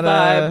That's and not the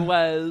vibe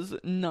was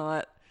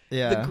not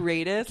Yeah. the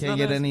greatest. Can't not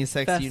get as any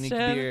sexy, unique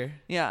festive. beer.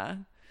 Yeah.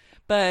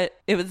 But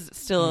it was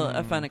still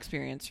a fun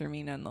experience for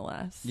me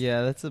nonetheless.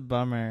 Yeah, that's a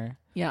bummer.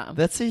 Yeah.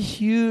 That's a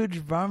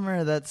huge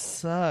bummer. That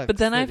sucks. But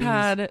then that I've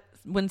had,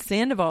 when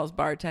Sandoval's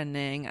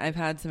bartending, I've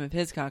had some of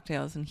his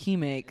cocktails, and he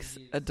makes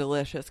a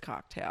delicious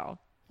cocktail.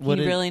 He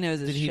really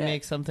knows his Did he shit.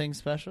 make something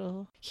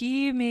special?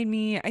 He made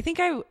me, I think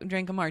I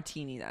drank a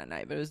martini that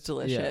night, but it was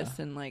delicious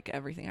Yeah. and like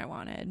everything I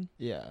wanted.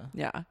 Yeah.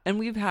 Yeah. And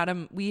we had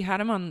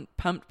him on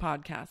Pumped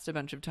Podcast a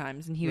bunch of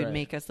times, and he would Right.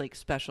 make us like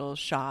special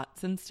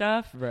shots and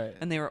stuff. Right.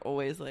 And they were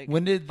always like,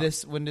 When did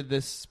this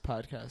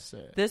podcast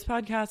start? this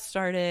podcast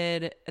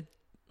started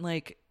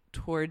like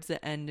towards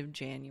the end of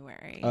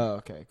January. Oh,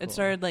 okay. Cool. It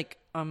started like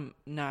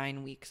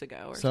 9 weeks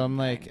ago or So something. I'm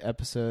like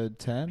episode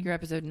 10? You're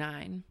episode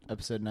 9.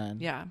 Episode 9.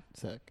 Yeah.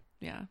 Sick.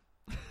 Yeah.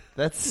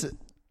 That's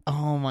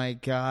oh my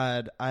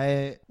god.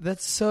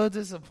 That's so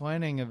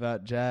disappointing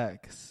about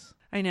Jax.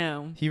 I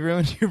know. He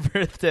ruined your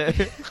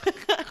birthday.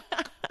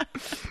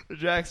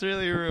 Jax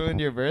really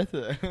ruined your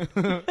birthday.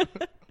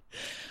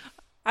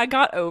 I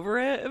got over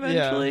it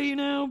eventually, you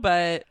know,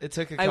 but It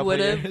took a I couple would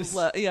years.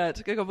 have it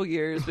took a couple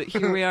years, but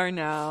here we are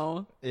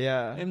now.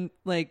 Yeah. And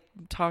like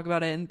talk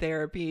about it in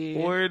therapy.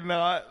 We're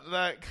not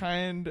that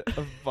kind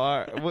of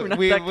bar. We're not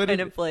that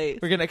kind of place.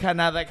 We're gonna kind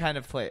of have that kind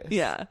of place.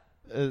 Yeah.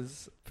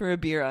 Is For a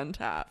beer on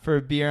tap. for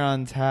beer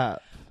on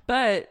tap.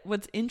 But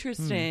what's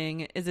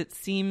interesting is it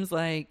seems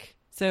like,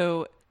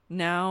 so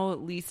now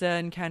Lisa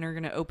and Ken are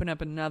going to open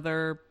up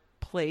another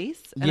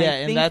place. And Yeah, I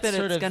and think that's that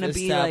sort it's of going to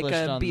be like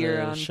established a on beer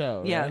the on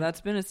show, Yeah, right?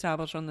 that's been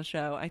established on the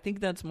show. I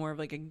think that's more of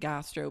like a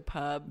gastro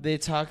pub. They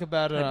talk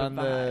about it Type of on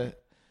the. vibe.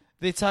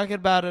 They talk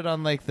about it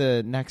on like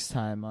the next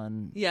time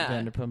on Yeah.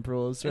 Vanderpump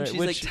Rules, right? And she's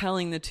like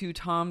telling the two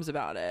Toms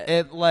about it.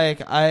 It like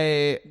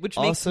Which makes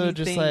also me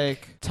just think-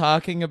 like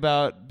talking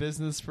about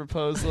business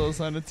proposals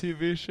on a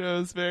TV show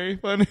is very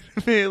funny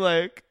to me.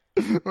 Like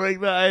the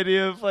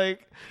idea of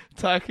like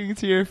talking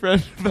to your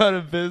friend about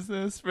a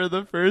business for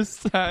the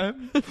first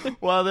time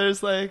while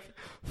there's like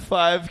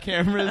 5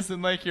 cameras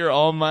and like you're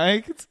all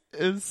mic'd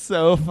is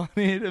so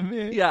funny to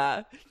me.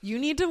 Yeah. You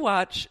need to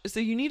watch. So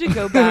you need to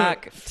go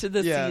back to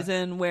the Yeah.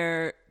 season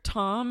where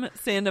Tom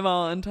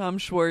Sandoval and Tom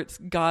Schwartz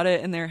got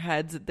it in their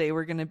heads that they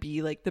were going to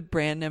be like the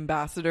brand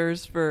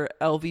ambassadors for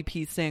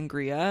LVP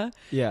Sangria.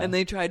 Yeah. And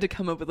they tried to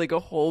come up with like a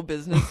whole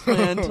business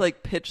plan to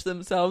like pitch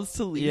themselves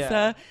to Lisa.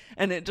 Yeah.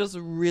 And it just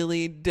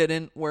really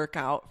didn't work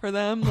out for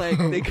them. Like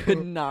they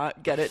could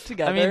not get it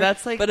together. I mean,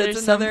 that's like, but it's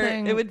there's another,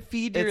 something- it would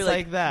feed your it's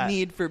like, like that.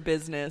 need for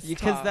business.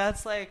 Because talk.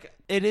 that's like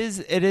it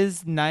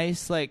is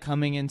nice like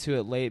coming into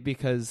it late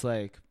because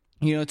like,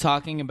 you know,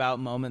 talking about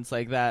moments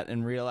like that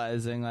and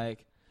realizing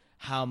like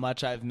how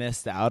much I've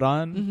missed out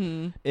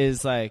on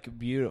is like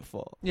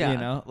beautiful. Yeah. You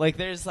know, like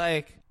there's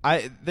a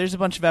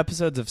bunch of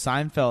episodes of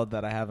Seinfeld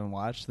that I haven't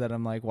watched that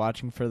I'm like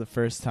watching for the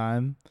first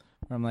time.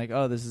 Where I'm like,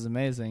 oh, this is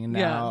amazing. And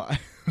now,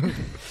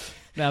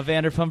 now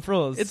Vanderpump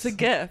Rules. It's a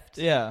gift.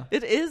 Yeah.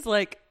 It is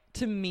like,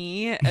 to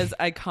me, as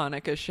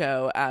iconic a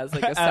show as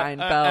like a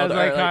Seinfeld as or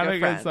like iconic a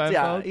Friends. as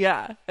Seinfeld?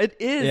 Yeah. It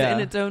is Yeah.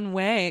 in its own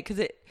way, because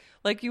it,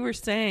 like you were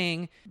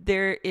saying,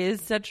 there is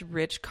such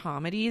rich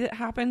comedy that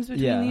happens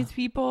between these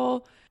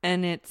people,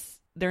 and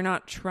they're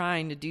not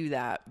trying to do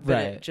that, but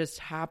it just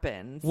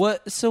happens.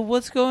 So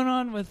what's going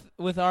on with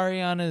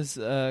Ariana's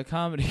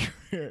comedy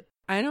career?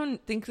 I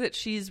don't think that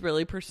she's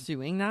really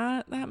pursuing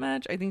that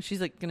much. I think she's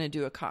like going to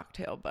do a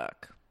cocktail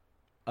book.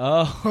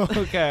 Oh,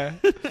 okay.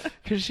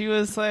 Because she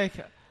was like,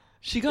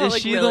 she got is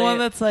like she really the one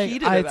that's like,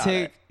 heated I about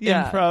take it.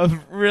 Yeah.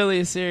 improv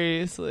really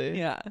seriously?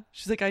 Yeah.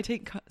 She's like, I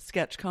take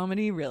sketch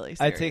comedy really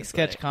seriously. I take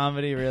sketch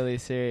comedy really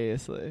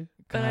seriously.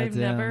 But I've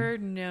Goddamn. never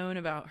known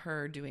about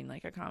her doing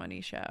like a comedy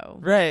show.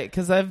 Right,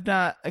 because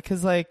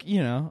like,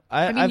 you know,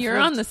 I mean, I've you're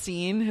lived, on the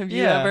scene. Have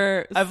you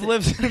ever? I've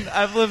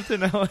lived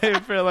in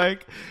LA for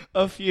like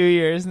a few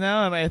years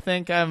now, and I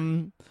think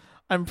I'm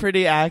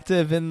pretty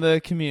active in the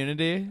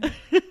community.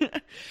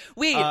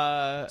 Wait,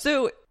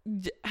 so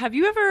have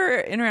you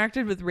ever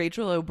interacted with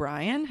Rachel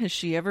O'Brien? Has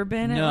she ever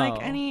been at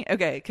like any?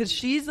 Okay, because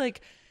she's a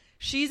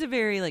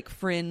very like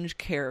fringe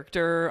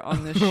character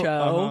on the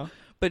show.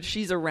 But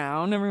she's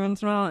around every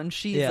once in a while, and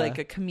she's like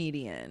a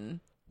comedian.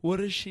 What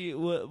is she?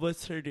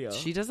 What's her deal?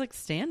 She does like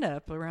stand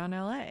up around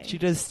LA. She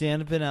does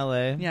stand up in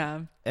LA. Yeah.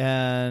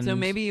 And so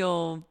maybe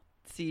you'll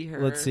see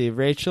her. Let's see,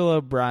 Rachel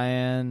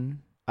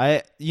O'Brien.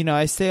 I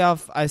stay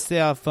off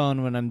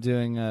phone when I'm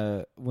doing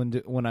a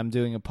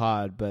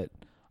pod, but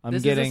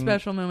This is a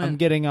special moment. I'm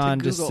getting on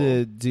to just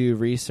to do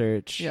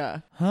research. Yeah.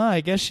 I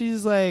guess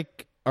she's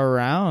like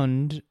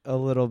around a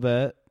little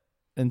bit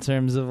in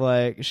terms of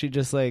like she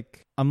just like.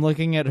 I'm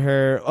looking at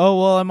her. Oh,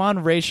 well, I'm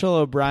on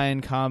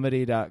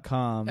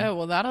RachelO'BrienComedy.com. Oh,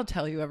 well, that'll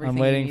tell you everything.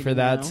 I'm waiting for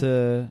that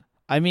to.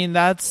 I mean,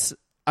 that's.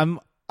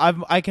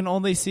 I can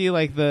only see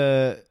like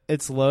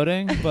it's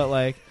loading, but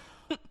like,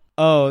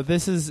 oh,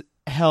 this is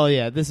hell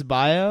yeah. This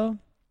bio.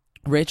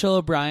 Rachel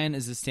O'Brien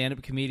is a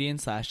stand-up comedian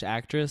 /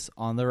 actress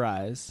on the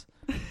rise.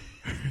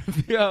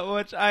 Yeah,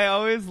 which I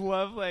always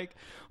love, like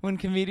when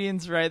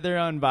comedians write their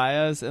own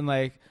bios and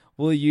like.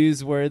 We'll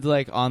use words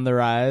like on the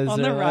rise.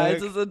 On the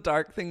rise is a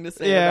dark thing to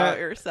say about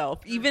yourself,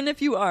 even if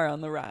you are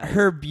on the rise.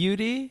 Her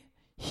beauty,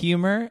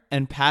 humor,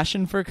 and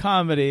passion for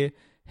comedy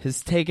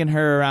has taken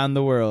her around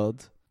the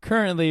world.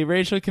 Currently,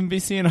 Rachel can be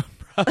seen on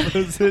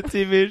Bravo's hit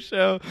TV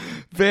show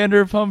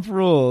Vanderpump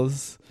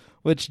Rules,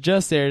 which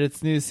just aired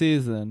its new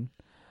season.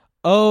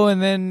 Oh,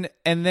 and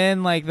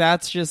then like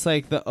that's just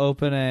like the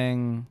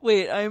opening.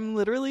 Wait, I'm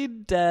literally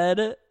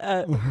dead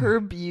at her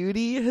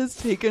beauty has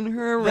taken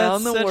her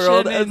around That's the such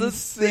world an as a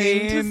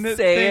insane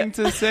thing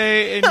to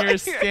say in your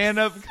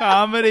stand-up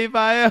comedy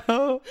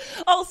bio.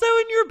 Also,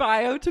 in your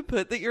bio, to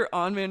put that you're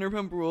on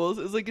Vanderpump Rules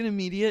is like an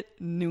immediate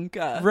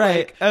nunca.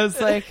 Right, like,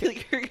 as like you're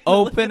gonna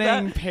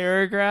opening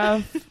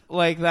paragraph.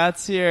 Like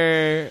that's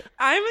your.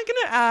 I'm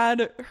gonna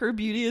add her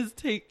beauty is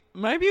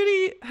my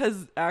beauty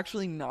has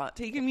actually not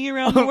taken me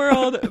around the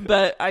world,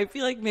 but I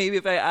feel like maybe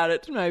if I add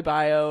it to my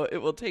bio, it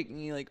will take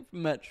me like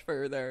much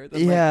further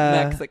than like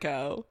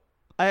Mexico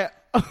or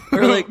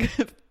like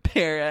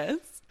Paris.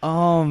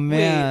 Oh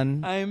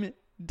man, Wait, I'm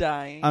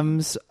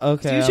dying.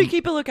 Okay. So you should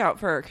keep a lookout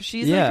for her because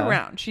she's like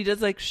around. She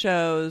does like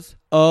shows.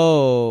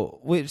 Oh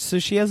wait, so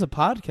she has a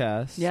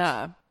podcast?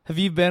 Yeah. Have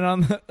you been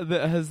on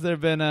has there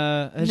been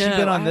has she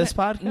been on this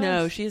podcast?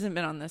 No, she hasn't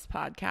been on this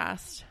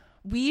podcast.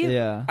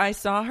 I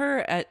saw her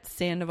at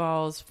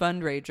Sandoval's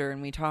fundraiser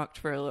and we talked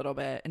for a little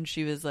bit and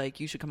she was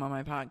like, you should come on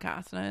my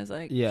podcast. And I was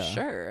like,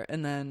 sure.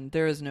 And then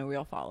there was no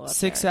real follow-up.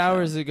 6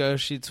 hours ago,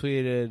 she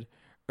tweeted,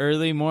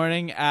 early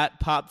morning at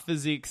Pop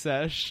Physique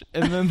Sesh.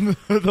 And then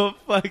the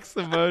flex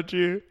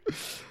emoji.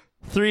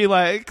 3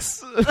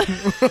 likes.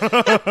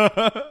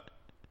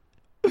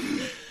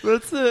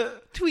 That's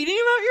it. Tweeting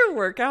about your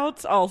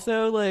workouts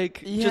also,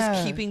 like,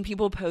 just keeping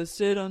people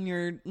posted on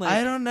your, like...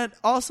 I don't know.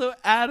 Also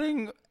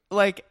adding,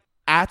 like...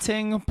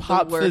 Atting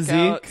Pop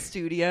Physique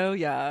studio,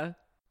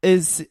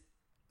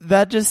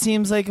 that just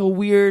seems like a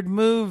weird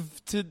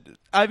move to.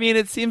 I mean,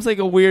 it seems like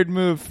a weird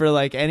move for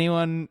like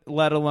anyone,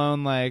 let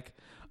alone like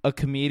a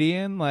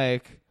comedian.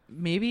 Like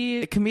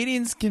maybe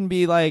comedians can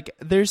be like.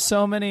 There's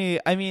so many.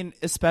 I mean,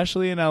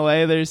 especially in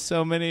LA, there's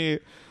so many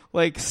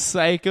like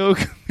psycho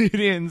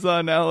comedians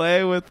on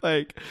LA with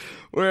like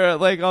where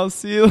like I'll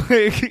see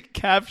like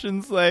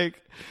captions like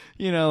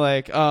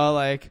like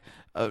like.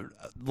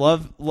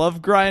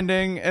 Love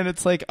grinding, and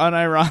it's like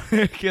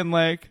unironic and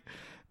like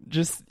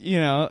just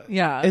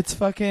it's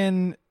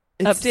fucking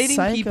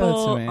updating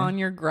people on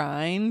your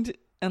grind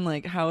and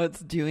like how it's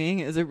doing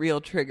is a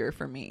real trigger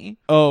for me.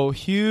 Oh,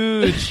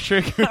 huge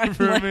trigger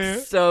for like me.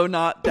 So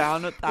not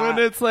down with that. When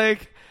it's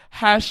like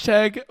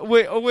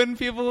when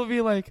people will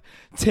be like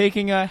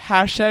taking a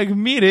hashtag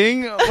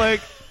meeting, like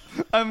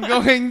I'm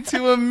going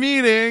to a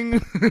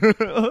meeting,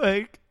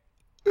 like.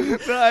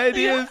 The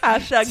idea of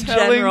Hashtag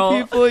telling general.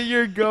 people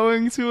you're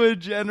going to a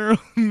general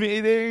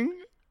meeting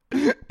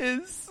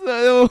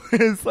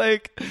is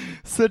like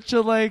such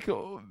a like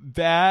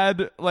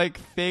bad like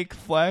fake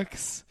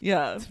flex.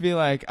 Yeah. To be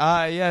like,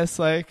 yes,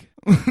 like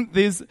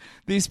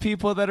these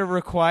people that are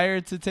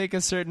required to take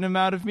a certain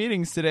amount of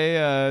meetings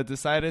today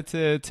decided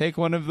to take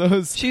one of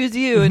those Choose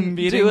you and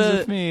meetings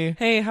with me.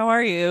 Hey, how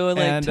are you? Like,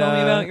 And, tell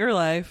me about your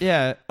life.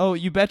 Yeah. Oh,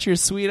 you bet your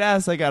sweet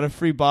ass I got a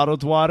free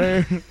bottled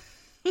water.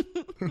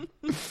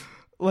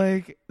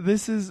 Like,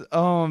 this is,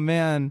 oh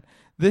man,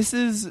 this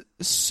is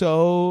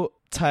so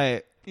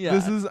tight. Yeah.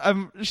 This is,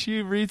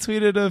 she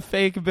retweeted a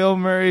fake Bill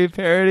Murray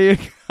parody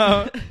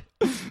account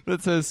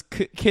that says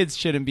kids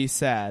shouldn't be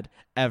sad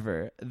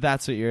ever.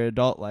 That's what your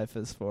adult life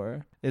is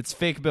for. It's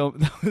fake Bill.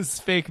 That was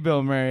fake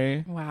Bill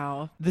Murray.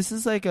 Wow. This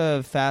is like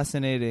a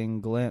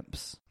fascinating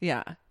glimpse.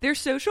 Yeah. Their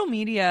social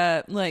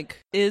media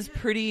is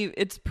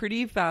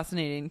pretty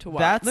fascinating to watch.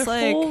 That's the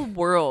like, whole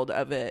world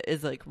of it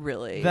is like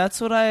really that's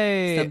what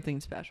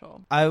something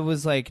special. I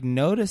was like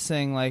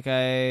noticing, like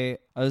I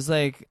was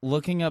like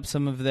looking up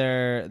some of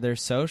their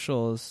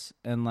socials,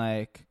 and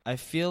like I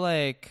feel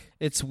like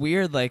it's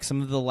weird, like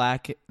some of the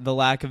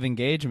lack of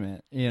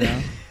engagement, you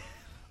know.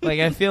 Like,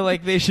 I feel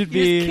like they should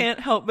You be... just can't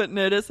help but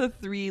notice a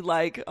 3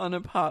 like on a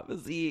pop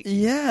physique.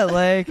 Yeah,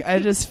 like, I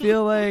just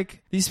feel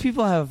like these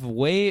people have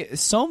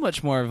so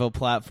much more of a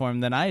platform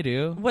than I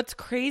do. What's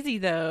crazy,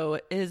 though,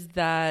 is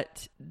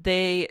that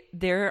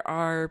there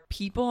are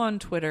people on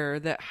Twitter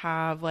that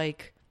have,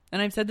 like...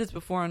 And I've said this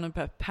before on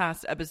a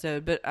past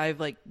episode, but I've,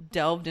 like,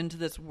 delved into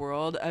this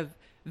world of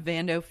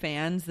Vando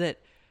fans that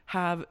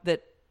have...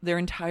 that. Their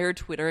entire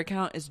Twitter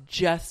account is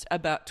just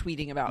about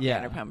tweeting about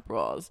Vanderpump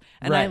Rules.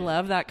 And I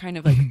love that kind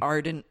of like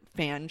ardent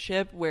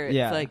fanship where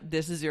it's like,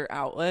 this is your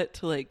outlet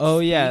to like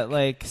yeah,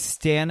 like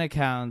stan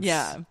accounts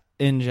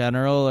in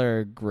general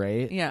are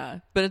great. Yeah.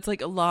 But it's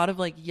like a lot of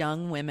like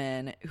young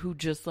women who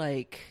just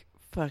like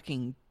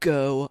fucking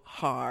go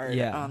hard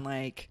on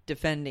like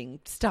defending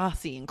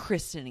Stassi and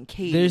Kristen and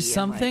Katie. There's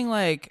something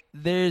like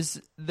there's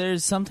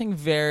something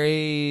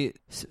very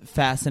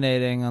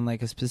fascinating on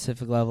like a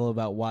specific level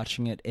about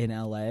watching it in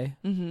LA.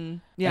 Mm-hmm.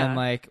 Yeah. And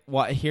like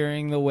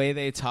hearing the way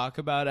they talk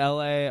about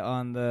LA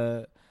on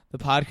the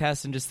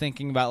podcast and just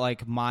thinking about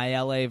like my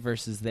LA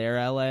versus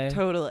their LA.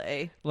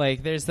 Totally.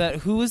 Like there's that,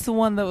 who was the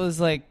one that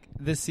was like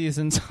this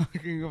season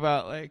talking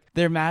about like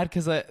they're mad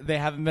because they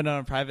haven't been on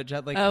a private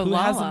jet, like who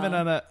Lala. hasn't been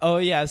on a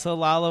so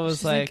Lala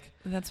was like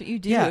that's what you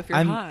do if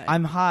you're hot.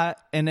 I'm hot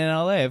and in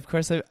LA of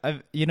course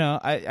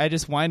I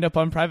just wind up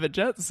on private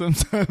jets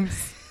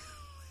sometimes.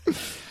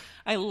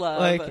 I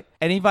love like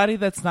anybody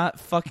that's not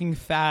fucking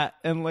fat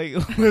and like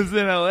lives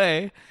in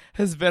LA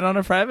has been on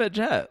a private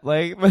jet.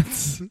 Like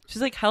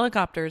she's like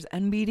helicopters,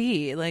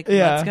 NBD, like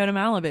let's go to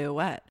Malibu,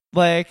 what?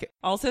 Like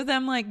also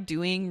them like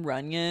doing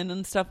Runyon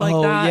and stuff like that.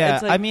 Oh yeah,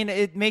 it's like, I mean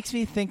it makes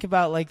me think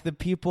about like the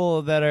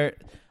people that are,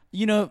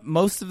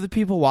 most of the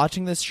people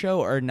watching this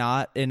show are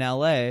not in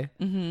LA.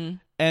 Mm-hmm.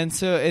 And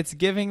so it's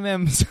giving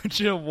them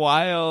such a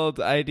wild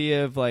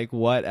idea of like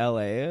what LA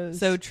is.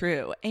 So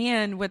true.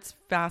 And what's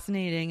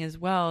fascinating as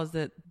well is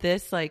that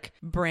this like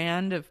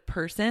brand of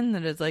person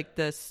that is like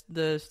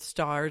the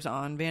stars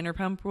on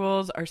Vanderpump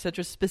Rules are such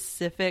a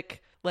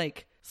specific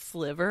like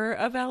sliver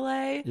of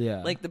LA.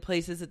 Yeah. Like the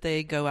places that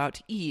they go out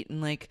to eat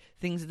and like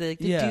things that they like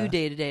to do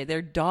day to day.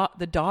 The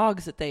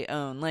dogs that they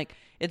own. Like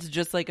it's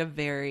just like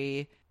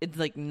it's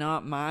like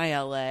not my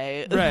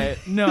LA. Right.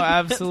 No,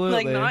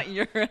 absolutely. Like not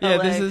your LA. Yeah,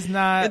 this is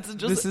not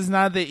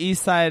the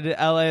east side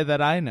LA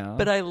that I know.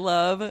 But I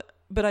love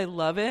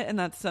it, and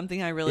that's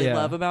something I really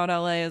love about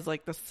LA is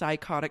like the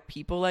psychotic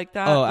people like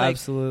that. Oh, like,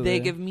 absolutely. They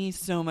give me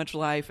so much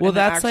life. Well, and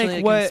that's actually,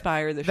 like what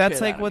inspire the that's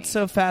shit like out of what's me.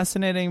 so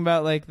fascinating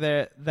about like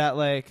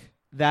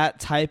that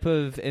type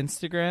of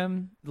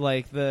Instagram,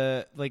 like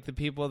the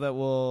people that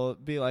will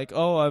be like,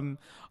 oh, I'm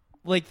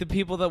like the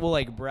people that will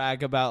like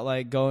brag about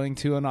like going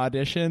to an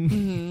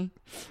audition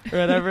or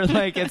whatever.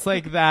 Like it's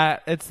like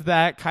that. It's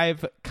that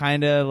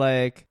kind of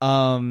like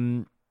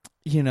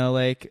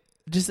like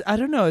just I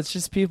don't know. It's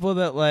just people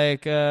that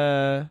like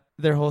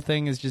their whole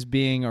thing is just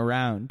being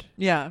around.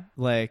 Yeah,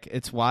 like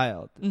it's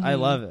wild. I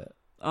love it.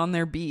 On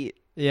their beat.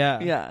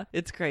 Yeah,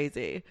 it's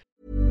crazy.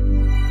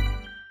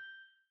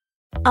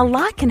 A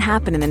lot can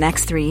happen in the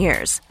next 3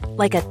 years.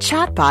 Like a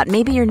chatbot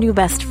may be your new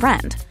best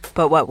friend.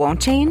 But what won't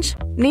change?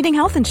 Needing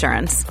health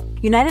insurance.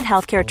 United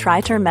Healthcare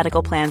Tri-Term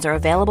Medical Plans are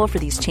available for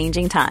these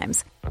changing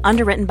times.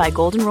 Underwritten by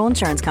Golden Rule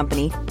Insurance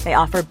Company, they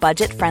offer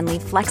budget-friendly,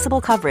 flexible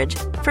coverage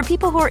for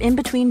people who are in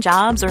between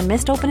jobs or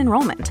missed open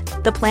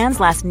enrollment. The plans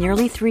last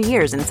nearly 3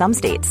 years in some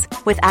states,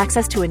 with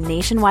access to a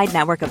nationwide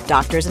network of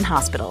doctors and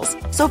hospitals.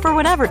 So for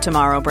whatever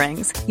tomorrow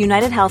brings,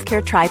 United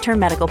Healthcare Tri-Term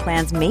Medical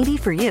Plans may be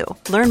for you.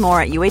 Learn more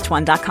at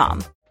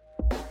uh1.com.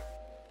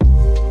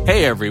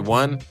 Hey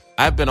everyone,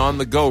 I've been on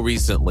the go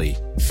recently.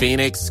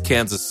 Phoenix,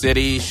 Kansas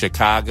City,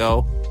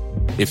 Chicago.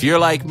 If you're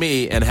like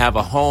me and have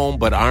a home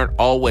but aren't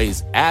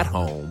always at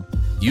home,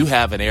 you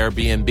have an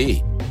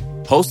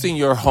Airbnb. Hosting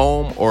your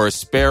home or a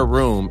spare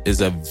room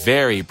is a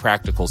very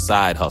practical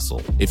side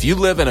hustle. If you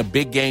live in a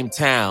big game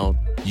town,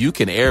 you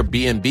can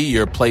Airbnb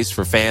your place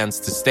for fans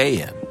to stay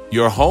in.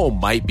 Your home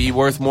might be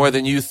worth more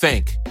than you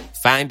think.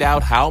 Find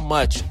out how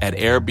much at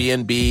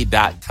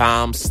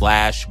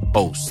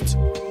airbnb.com/boast.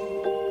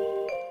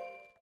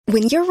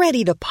 When you're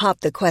ready to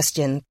pop the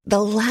question,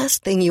 the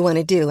last thing you want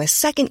to do is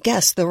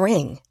second-guess the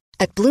ring.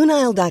 At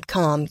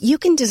BlueNile.com, you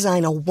can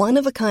design a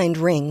one-of-a-kind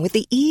ring with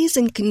the ease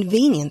and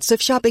convenience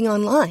of shopping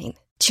online.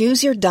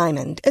 Choose your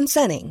diamond and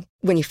setting.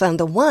 When you find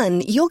the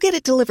one, you'll get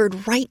it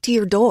delivered right to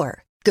your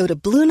door. Go to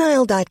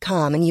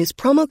BlueNile.com and use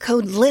promo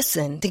code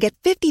LISTEN to get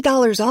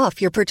 $50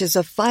 off your purchase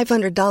of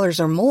 $500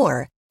 or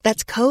more.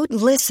 That's code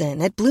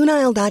LISTEN at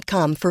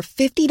BlueNile.com for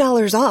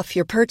 $50 off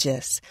your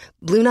purchase.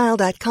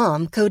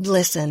 BlueNile.com, code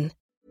LISTEN.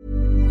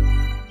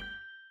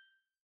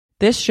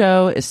 This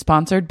show is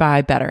sponsored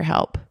by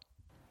BetterHelp.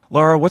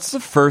 Laura, what's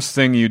the first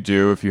thing you'd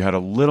do if you had a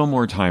little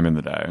more time in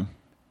the day?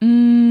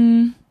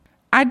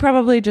 I'd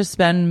probably just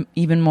spend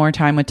even more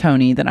time with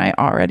Tony than I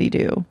already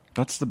do.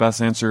 That's the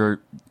best answer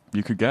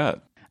you could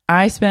get.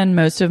 I spend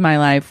most of my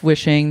life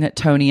wishing that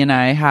Tony and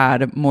I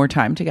had more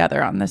time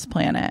together on this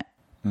planet.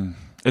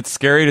 It's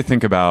scary to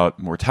think about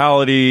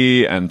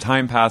mortality and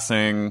time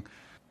passing.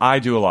 I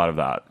do a lot of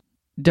that.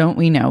 Don't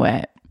we know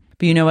it?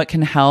 But you know what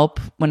can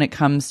help when it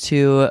comes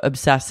to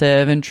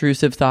obsessive,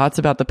 intrusive thoughts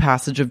about the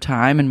passage of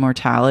time and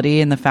mortality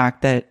and the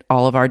fact that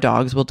all of our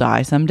dogs will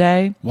die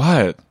someday?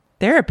 What?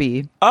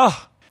 Therapy.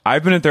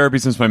 I've been in therapy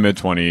since my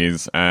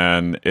mid-20s,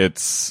 and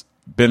it's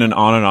been an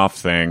on and off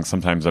thing.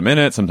 Sometimes I'm in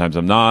it, sometimes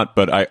I'm not,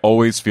 but I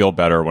always feel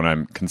better when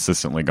I'm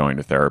consistently going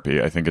to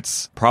therapy. I think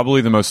it's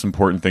probably the most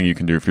important thing you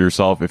can do for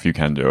yourself if you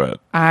can do it.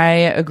 I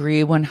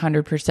agree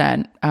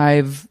 100%.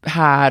 I've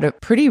had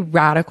pretty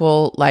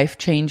radical life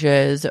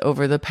changes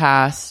over the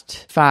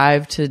past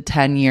 5 to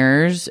 10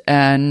 years,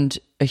 and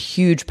a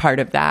huge part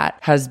of that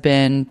has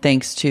been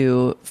thanks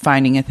to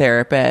finding a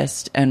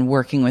therapist and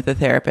working with a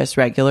therapist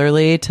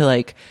regularly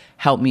to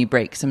help me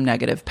break some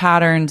negative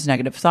patterns,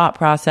 negative thought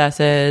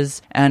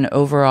processes, and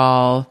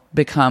overall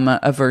become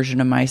a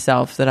version of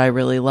myself that I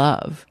really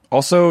love.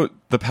 Also,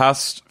 the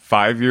past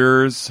 5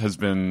 years has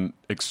been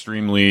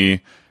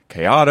extremely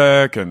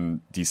chaotic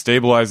and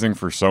destabilizing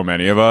for so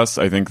many of us.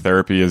 I think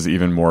therapy is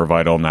even more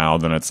vital now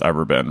than it's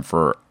ever been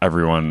for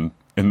everyone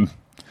in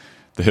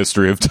the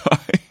history of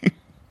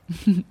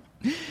time.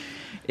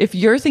 If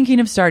you're thinking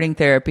of starting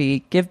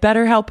therapy, give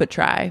BetterHelp a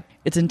try.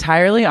 It's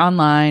entirely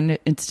online.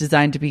 It's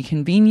designed to be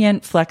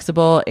convenient,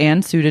 flexible,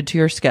 and suited to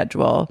your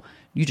schedule.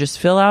 You just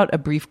fill out a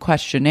brief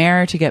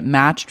questionnaire to get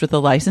matched with a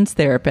licensed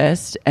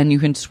therapist, and you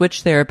can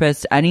switch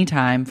therapists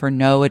anytime for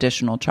no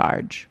additional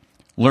charge.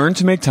 Learn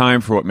to make time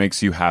for what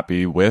makes you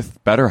happy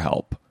with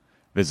BetterHelp.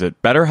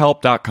 Visit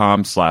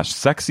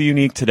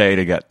BetterHelp.com/sexyunique today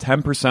to get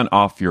 10%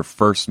 off your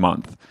first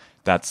month.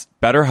 That's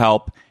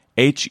BetterHelp,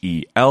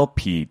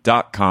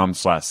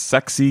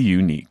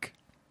 HELP.com/sexyunique.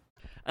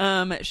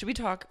 Should we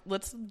talk?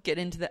 Let's get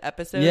into the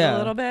episode a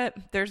little bit.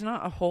 There's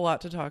not a whole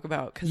lot to talk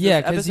about because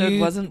this episode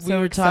wasn't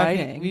so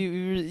exciting.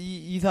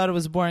 You thought it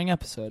was a boring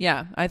episode.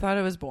 Yeah, I thought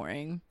it was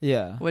boring.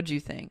 Yeah. What'd you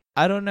think?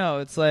 I don't know.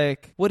 It's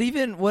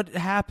what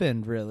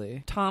happened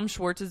really? Tom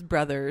Schwartz's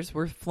brothers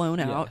were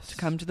flown out to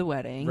come to the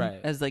wedding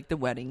as the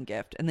wedding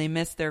gift, and they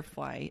missed their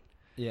flight.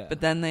 Yeah.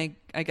 But then they,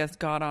 I guess,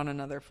 got on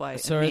another flight.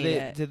 So and made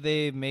it. Did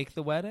they make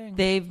the wedding?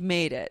 They've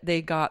made it.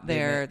 They got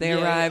there. They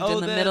arrived in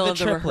the middle of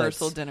the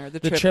rehearsal dinner.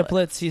 The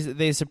triplets.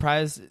 They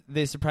surprised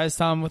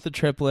Tom with the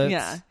triplets.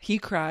 Yeah. He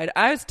cried.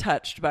 I was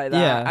touched by that.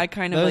 Yeah. I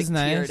kind of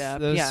teared up.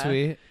 That was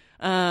sweet.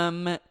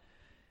 I'm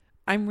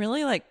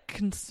really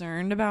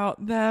concerned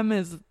about them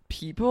as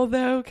people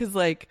though, because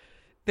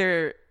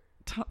they're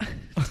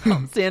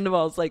Tom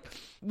Sandoval's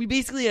we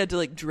basically had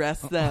to thread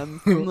them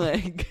from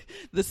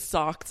the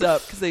socks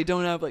up because they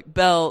don't have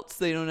belts,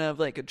 they don't have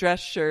a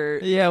dress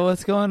shirt. Yeah,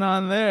 what's going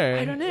on there?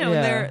 I don't know.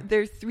 Yeah. And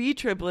they're three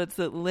triplets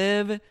that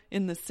live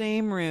in the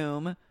same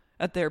room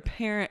at their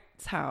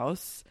parents'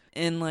 house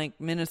in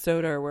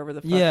Minnesota or wherever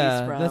the fuck he's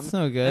from. That's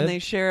no good. And they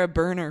share a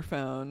burner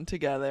phone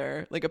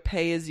together, a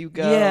pay as you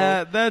go.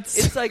 Yeah, that's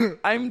it's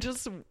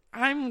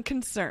I'm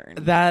concerned.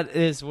 That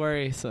is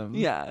worrisome.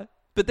 Yeah.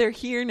 But they're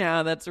here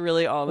now. That's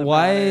really all that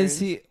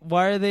matters.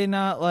 Why are they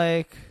not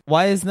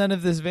why is none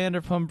of this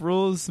Vanderpump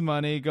Rules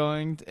money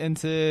going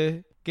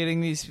into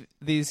getting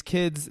these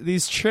kids,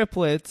 these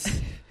triplets,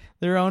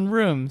 their own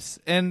rooms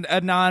and a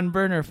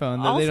non-burner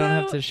phone that also, they don't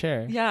have to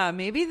share? Yeah,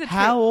 maybe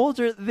how old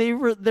are they?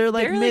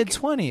 They're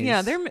mid-20s.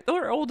 Yeah,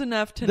 they're old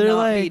enough to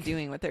not be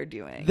doing what they're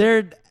doing.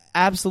 They're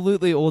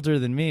absolutely older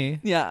than me.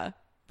 Yeah,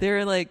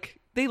 they're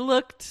they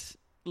looked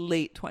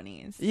late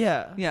 20s.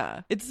 Yeah,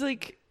 yeah. It's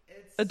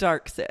a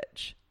dark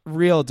sitch.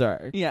 Real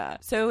dark. Yeah.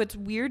 So it's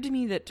weird to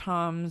me that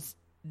Tom's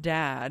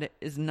dad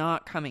is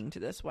not coming to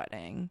this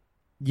wedding.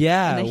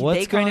 Yeah. And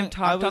they kind of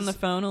talked on the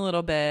phone a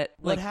little bit.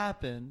 What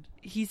happened?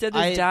 He said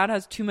his dad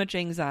has too much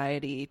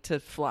anxiety to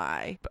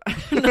fly.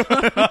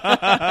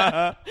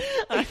 I'm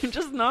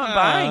just not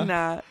buying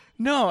that.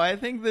 No, I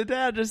think the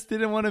dad just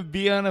didn't want to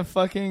be on a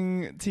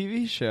fucking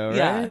TV show, right?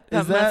 Yeah,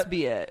 that must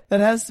be it.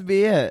 That has to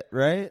be it,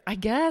 right? I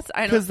guess.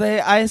 I don't.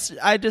 Because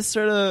I just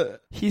sort of,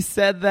 he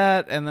said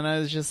that, and then I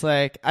was just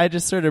like, I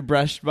just sort of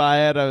brushed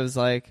by it. I was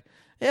like,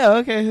 yeah,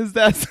 okay, his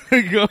dad's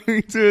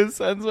going to his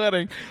son's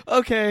wedding.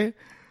 Okay.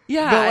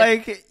 Yeah. But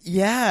like,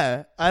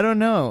 yeah, I don't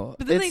know.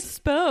 But then they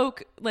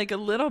spoke like a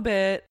little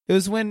bit. It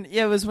was when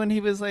he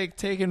was like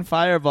taking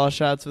fireball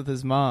shots with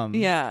his mom.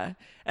 Yeah.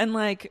 And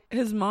like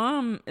his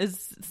mom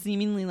is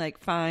seemingly like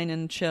fine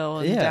and chill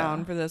and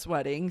down for this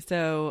wedding.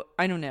 So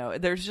I don't know.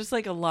 There's just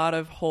like a lot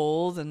of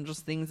holes and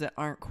just things that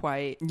aren't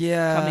quite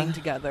coming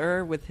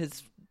together with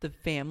the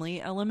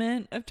family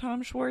element of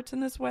Tom Schwartz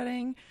in this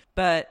wedding.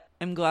 But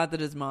I'm glad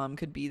that his mom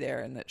could be there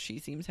and that she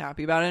seems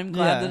happy about it. I'm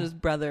glad that his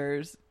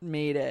brothers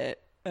made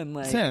it. And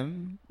like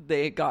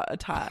they got a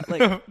tie,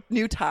 like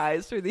new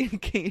ties for the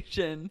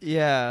occasion.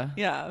 Yeah.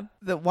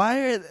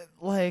 Why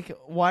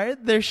are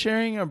they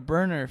sharing a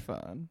burner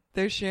phone?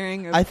 They're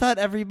sharing. I thought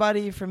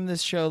everybody from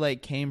this show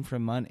like came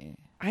from money.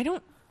 I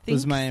don't think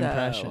was my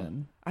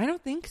impression. I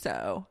don't think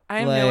so. I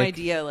have no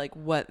idea like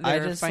what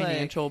their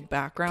financial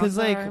backgrounds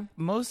are. Because like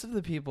most of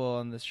the people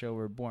on this show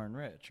were born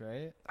rich,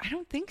 right? I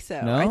don't think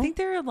so. No? I think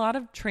there are a lot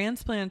of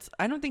transplants.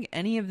 I don't think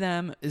any of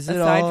them,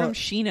 aside from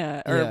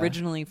Sheena, are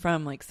originally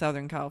from like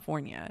Southern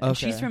California. And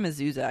she's from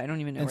Azusa. I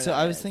don't even know where that is. And so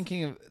I was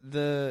thinking of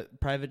the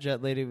private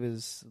jet lady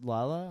was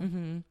Lala.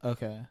 Mm-hmm.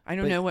 Okay. I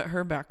don't know what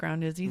her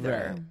background is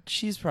either. Right.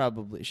 She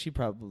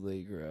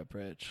probably grew up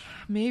rich.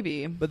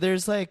 Maybe. But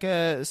there's like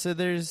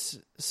there's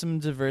some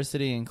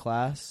diversity in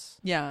class.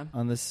 Yeah.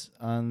 On this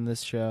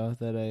show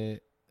that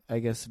I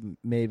guess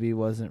maybe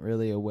wasn't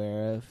really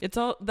aware of.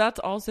 That's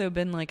also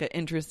been like an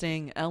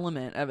interesting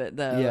element of it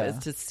though, is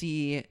to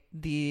see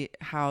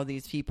how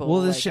these people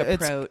approach.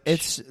 The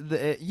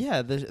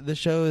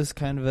show is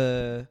kind of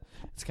a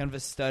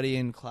study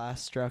in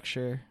class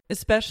structure,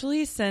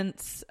 especially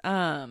since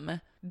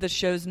the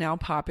show's now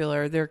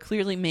popular. They're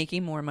clearly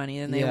making more money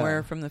than they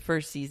were from the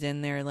first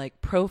season. Their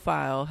like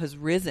profile has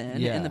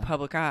risen in the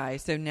public eye.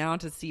 So now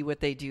to see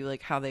what they do,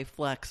 like how they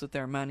flex with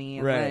their money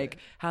and like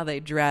how they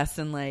dress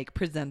and like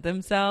present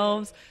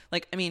themselves.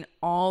 Like, I mean,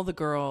 all the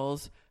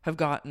girls have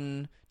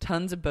gotten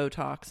tons of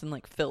Botox and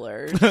like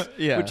fillers,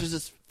 which is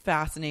just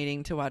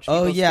fascinating to watch.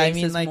 I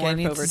mean, like I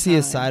need to see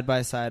a side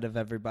by side of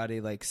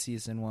everybody, like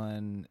season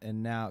 1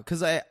 and now,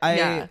 because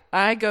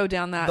I go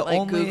down that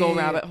like Google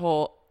rabbit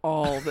hole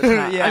all the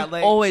time. I'm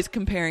like, always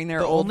comparing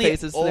their old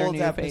faces to their new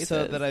faces. The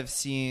only episode that I've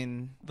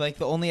seen, like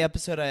the only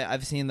episode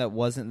I've seen that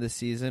wasn't this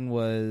season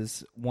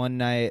was one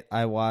night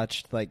I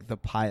watched like the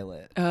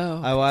pilot.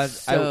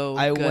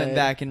 I went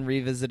back and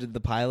revisited the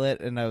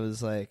pilot and I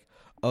was like,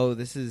 oh,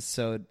 it's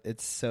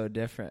so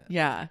different.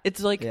 Yeah.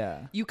 It's like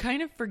you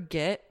kind of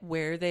forget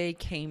where they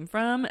came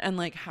from and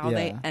like how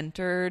they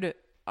entered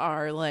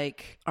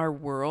our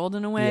world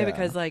in a way,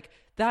 because like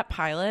that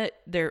pilot,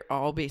 they're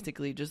all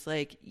basically just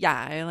like,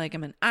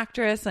 I'm an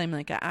actress. I'm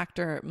like an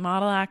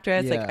model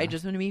actress. Like, I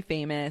just want to be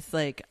famous.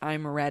 Like,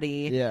 I'm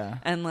ready. Yeah.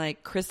 And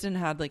like, Kristen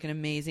had like an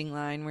amazing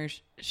line where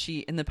she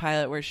in the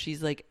pilot where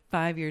she's like,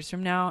 5 years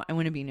from now, I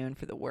want to be known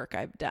for the work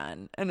I've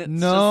done. And it's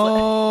just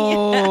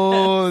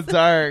like,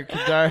 dark. But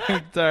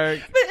in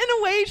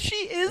a way, she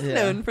is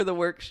known for the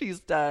work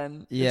she's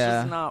done. Yeah. It's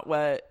just not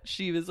what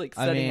she was like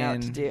setting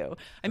out to do.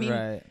 I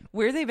mean,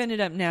 where they've ended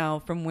up now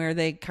from where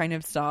they kind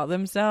of saw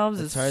themselves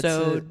is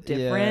so different.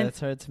 Yeah, it's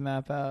hard to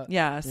map out.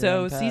 Yeah.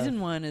 So season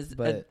 1 is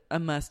a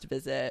must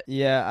visit.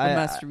 Yeah. A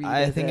must revisit.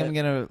 I think I'm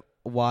going to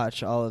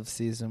watch all of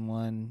season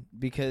 1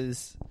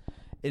 because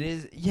it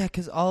is,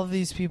 because all of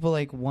these people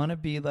like want to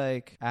be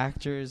like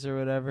actors or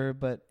whatever,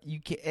 but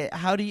you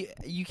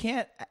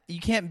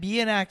can't be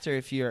an actor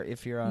if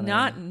you're on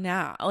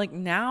now. Like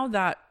now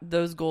that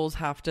those goals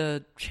have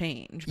to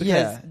change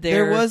because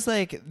there was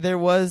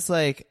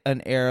like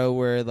an era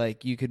where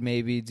like you could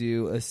maybe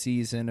do a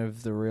season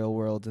of The Real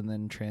World and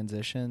then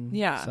transition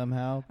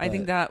somehow. I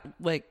think that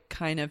like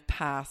kind of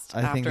passed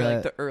after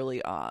like the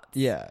early aughts.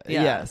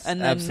 Yes, and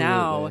then absolutely.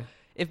 Now,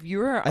 if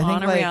you're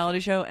on a reality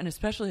show, and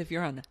especially if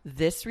you're on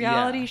this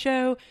reality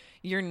show,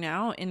 you're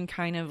now in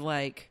kind of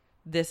like,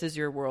 this is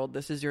your world,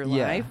 this is your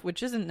life,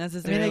 which isn't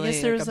necessarily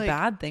a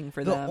bad thing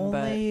for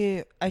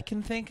them. I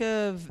can think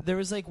of, there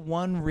was like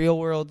one Real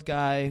World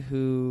guy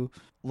who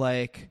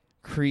like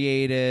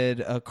created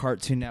a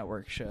Cartoon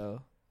Network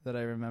show that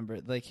I remember.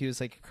 Like he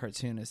was like a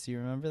cartoonist. Do you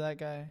remember that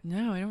guy?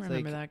 No, I don't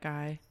remember that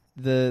guy.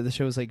 The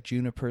show was like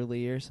Juniper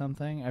Lee or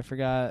something. I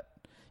forgot.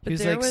 He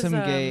was like some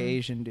gay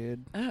Asian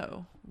dude.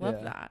 Oh,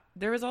 love that.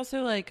 There was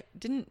also like,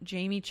 didn't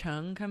Jamie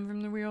Chung come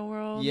from The Real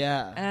World?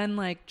 Yeah. And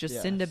like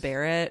Jacinda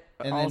Barrett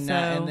and also.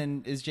 And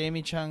then is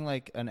Jamie Chung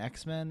like an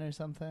X-Men or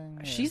something?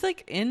 Or? She's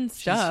like in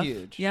stuff. She's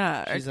huge.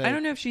 Yeah. She's I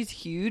don't know if she's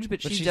huge,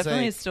 but she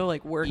definitely is still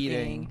like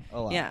working a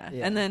lot. Yeah.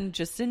 And then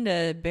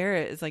Jacinda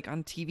Barrett is like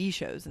on TV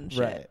shows and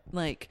shit. Right.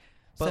 Like,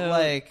 but so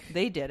like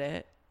they did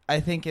it. I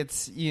think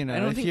it's, I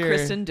don't think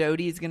Kristen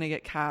Doty's gonna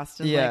get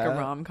cast in like a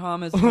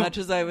rom-com as much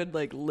as I would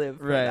like live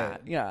for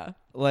that. Yeah.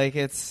 Like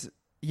it's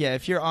Yeah,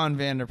 if you're on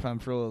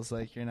Vanderpump Rules,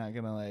 like you're not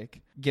gonna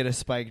like get a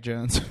Spike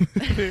Jonze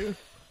movie.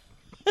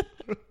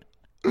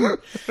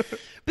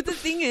 But the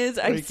thing is,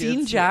 I've Like,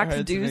 seen it's Jax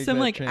hard to do make some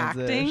that like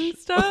transition. acting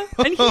stuff,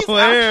 and he's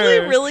Where?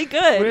 actually really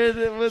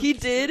good. What's- He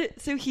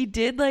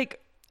did like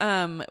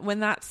when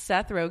that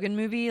Seth Rogen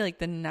movie, like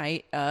the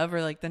night of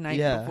or like the night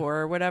Yeah. before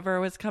or whatever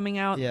was coming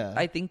out. Yeah.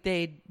 I think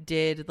they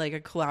did like a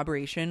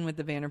collaboration with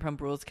the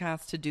Vanderpump Rules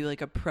cast to do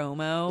like a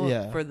promo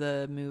Yeah. for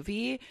the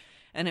movie,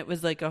 and it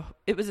was a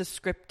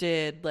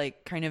scripted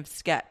like kind of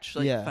sketch,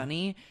 like Yeah.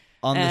 funny.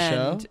 On the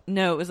show?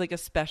 No, it was like a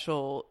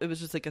special. It was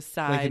just like a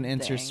side, Like an thing.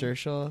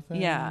 interstitial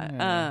thing?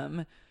 Yeah.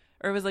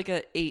 Or it was like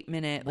a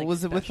 8-minute. Like,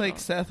 was it with like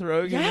special. Seth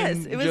Rogen Yes,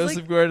 and it was Joseph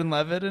like-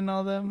 Gordon-Levitt and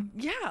all them?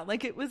 Yeah,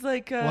 like it was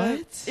like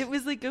What? It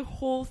was like a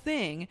whole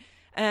thing,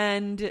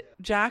 and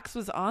Jax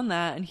was on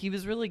that, and he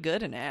was really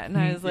good in it, and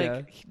I was like,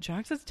 Yeah.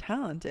 Jax is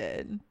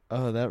talented.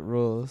 Oh, that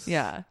rules.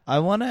 Yeah.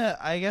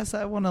 I guess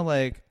I want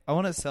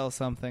to sell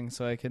something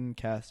so I can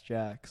cast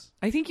Jax.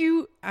 I think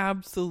you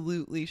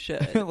absolutely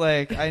should.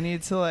 Like, I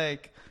need to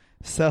like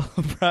sell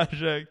a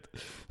project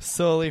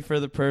solely for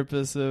the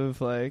purpose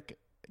of like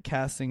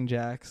casting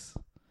Jax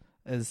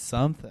as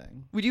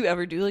something. Would you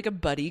ever do like a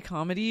buddy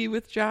comedy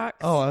with Jax?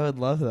 Oh, I would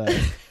love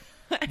that.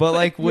 But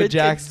like, would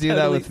Jax do that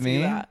totally with see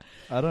me? that.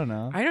 I don't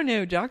know. I don't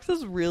know. Jax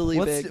is really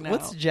big now.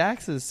 What's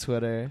Jax's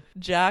Twitter?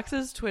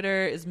 Jax's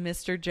Twitter is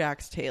Mr.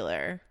 Jax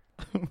Taylor.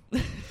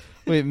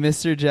 Wait,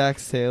 Mr.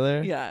 Jax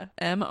Taylor? Yeah.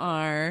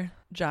 Mr.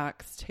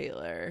 Jax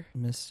Taylor.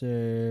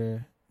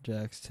 Mr.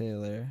 Jax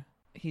Taylor.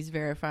 He's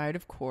verified,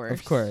 of course.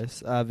 Of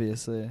course,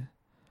 obviously.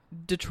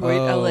 Detroit,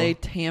 Oh. LA,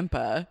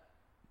 Tampa.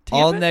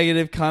 All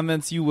negative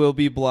comments, you will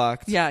be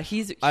blocked. Yeah,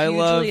 he's hugely I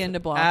love into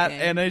blocking.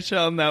 at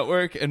NHL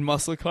Network and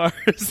Muscle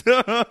Cars.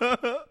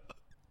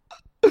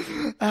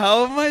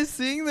 How am I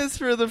seeing this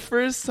for the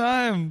first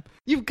time?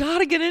 You've got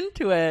to get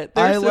into it.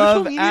 Their I social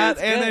love media at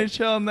is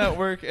good. NHL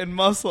Network and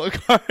Muscle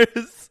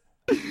Cars.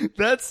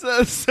 That's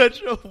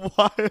such a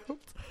wild.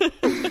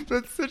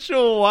 That's such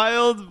a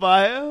wild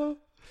bio.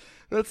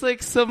 That's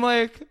like some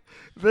like.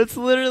 That's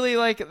literally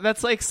like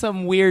that's like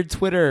some weird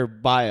Twitter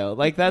bio.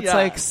 Like that's Yeah.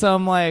 like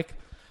some like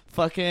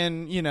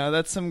fucking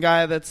that's some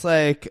guy that's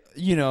like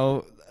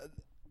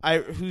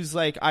whose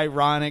like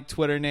ironic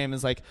Twitter name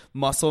is like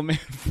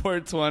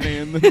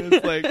Muscleman420 and then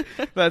it's like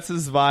that's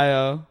his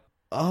bio.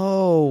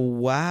 Oh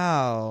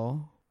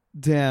wow.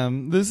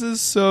 Damn, this is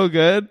so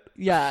good.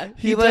 Yeah,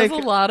 he like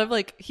does a lot of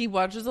like he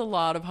watches a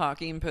lot of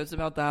hockey and posts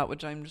about that,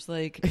 which I'm just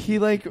like he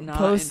like not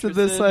posted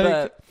this interested,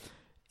 like but-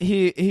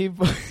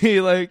 he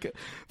like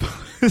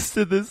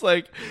posted this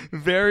like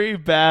very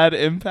bad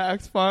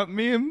impact font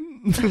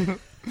meme.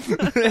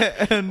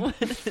 And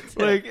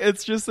like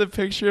it's just a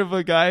picture of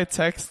a guy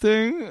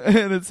texting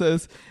and it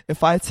says,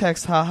 if I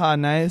text haha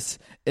nice,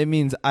 it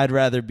means I'd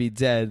rather be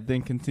dead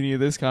than continue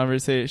this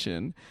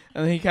conversation.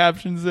 And then he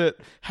captions it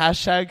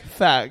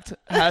 #fact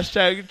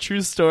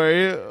 #true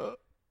story.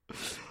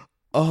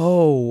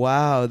 Oh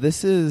wow,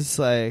 this is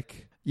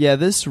like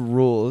this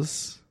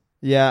rules.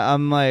 Yeah,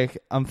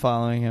 I'm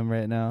following him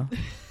right now.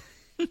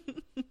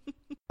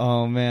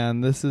 Oh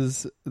man, this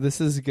is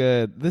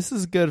good. This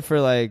is good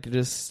for like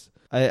just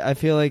I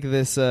feel like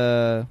this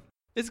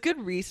it's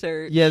good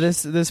research. yeah,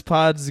 this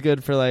pod's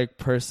good for like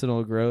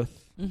personal growth.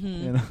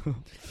 Mhm. You know?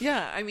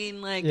 Yeah, I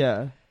mean like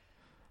Yeah.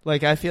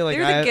 Like I feel like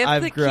there's a gift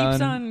I've that grown.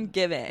 keeps on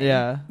giving.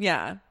 Yeah.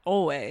 Yeah,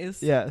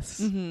 always. Yes.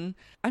 Mhm.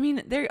 I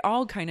mean, they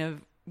all kind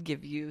of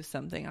give you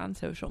something on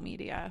social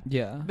media.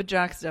 Yeah. But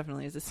Jax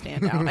definitely is a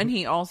standout. And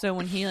he also,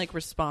 when he like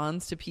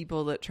responds to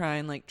people that try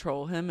and like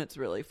troll him, it's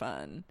really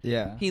fun.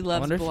 Yeah. He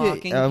loves I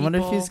blocking wonder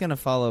if people. he's going to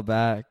follow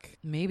back.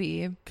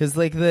 Maybe. Cuz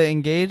like the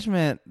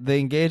engagement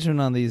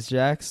on these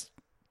Jax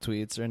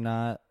tweets are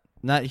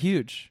not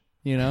huge,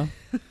 you know?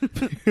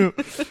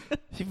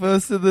 He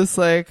posted this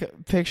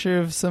like picture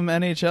of some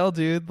NHL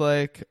dude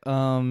like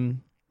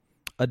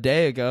a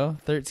day ago,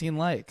 13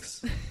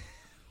 likes.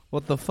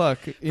 What the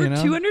fuck, you For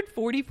know?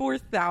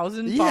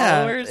 244,000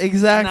 Yeah, followers.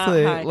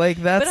 exactly. not high. Like,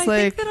 that's but I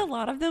like- think that a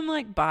lot of them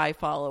like buy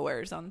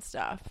followers on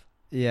stuff.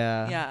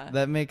 Yeah. Yeah.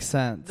 That makes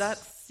sense. That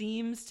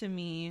seems to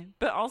me.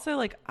 But also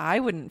like I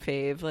wouldn't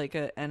fave like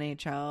a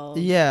NHL.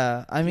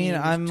 Yeah, I mean,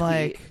 themed I'm tweet.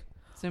 like,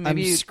 So I'm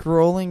maybe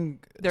scrolling.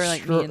 they're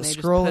like me and they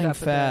just put up scrolling a bit.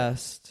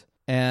 fast,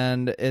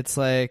 and it's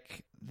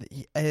like,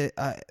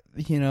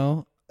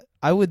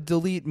 I would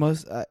delete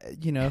most.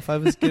 If I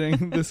was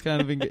getting this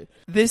kind of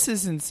this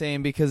is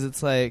insane because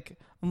it's like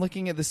I'm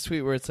looking at this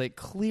tweet where it's like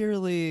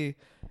clearly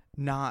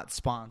not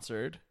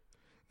sponsored.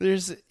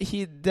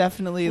 He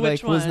definitely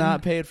Which was one?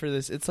 not paid for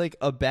this. It's like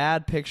a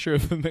bad picture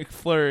of a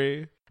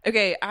McFlurry.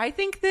 Okay, I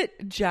think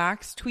that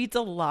Jax tweets a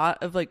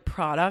lot of like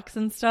products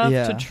and stuff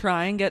Yeah. to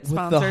try and get With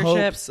the sponsorship,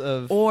 hopes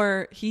of-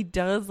 or he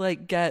does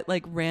like get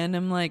like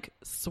random like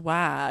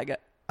swag.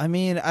 I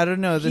mean, I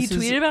don't know. This He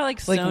tweeted about, like,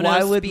 Sonos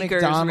why would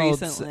speakers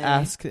McDonald's recently.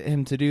 ask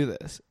him to do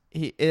this?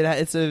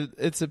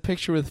 It's a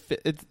picture with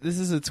this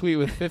is a tweet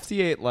with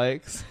 58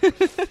 likes.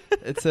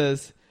 It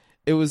says,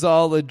 "It was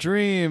all a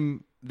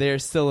dream. They're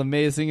still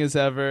amazing as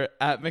ever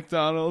at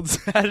McDonald's.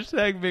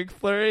 Hashtag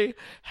McFlurry.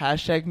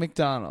 Hashtag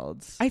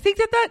McDonald's. I think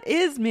that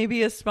is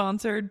maybe a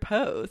sponsored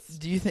post.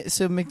 Do you think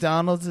so?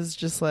 McDonald's is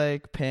just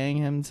like paying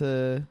him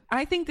to.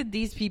 I think that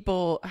these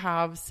people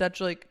have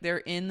such like they're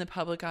in the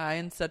public eye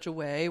in such a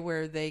way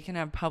where they can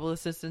have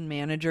publicists and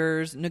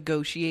managers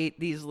negotiate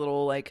these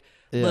little like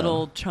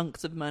little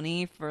chunks of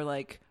money for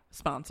like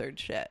sponsored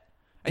shit.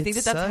 I think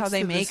that's how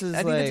they make.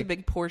 I think that's a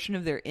big portion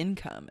of their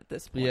income at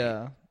this point.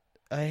 Yeah.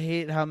 I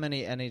hate how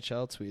many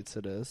NHL tweets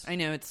it is. I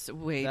know, it's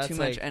way too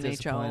much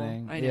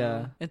NHL. I know.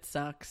 Yeah. It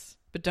sucks.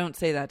 But don't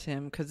say that to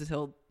him because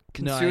he'll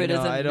construe it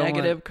as a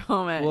negative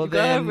comment. Well, you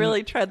gotta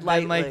really tread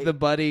lightly. Then, like, the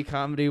buddy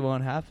comedy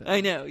won't happen. I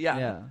know,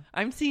 yeah.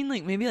 I'm seeing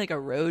like maybe like a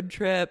road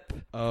trip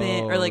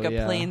thing or like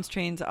a planes,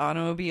 trains,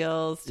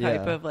 automobiles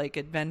type of like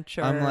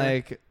adventure.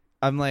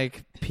 I'm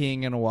like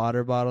peeing in a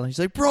water bottle. And he's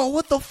like, bro,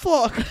 what the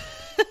fuck?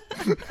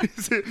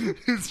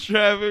 he's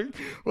driving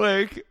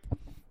like...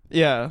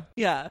 Yeah.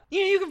 Yeah.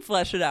 You can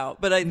flesh it out,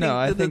 but I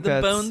think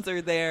the bones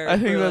are there. I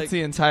think that's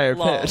the entire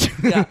pitch.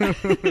 Yeah.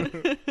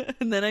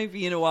 And then I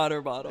pee in a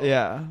water bottle.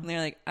 Yeah. And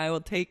they're like, I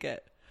will take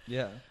it.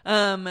 Yeah.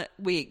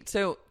 Wait,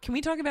 so can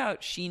we talk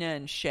about Sheena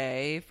and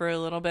Shay for a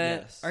little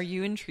bit? Yes. Are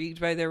you intrigued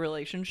by their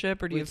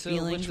relationship or do you have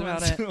feelings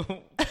about it?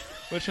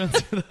 Which ones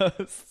are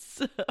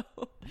those?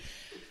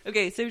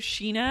 Okay, so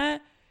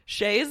Shay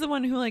is the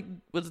one who like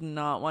was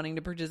not wanting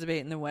to participate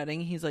in the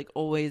wedding. He's like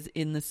always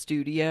in the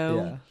studio.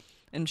 Yeah.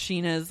 And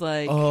Sheena's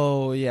like,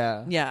 oh,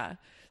 yeah. Yeah.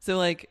 So,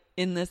 like,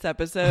 in this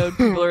episode,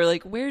 people are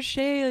like, where's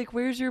Shay? Like,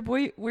 where's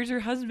your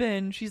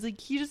husband? She's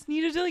like, he just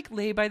needed to, like,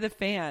 lay by the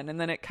fan.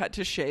 And then it cut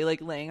to Shay, like,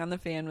 laying on the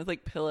fan with,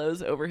 like,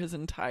 pillows over his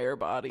entire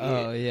body.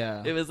 Oh,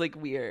 yeah. It was,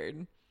 like,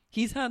 weird.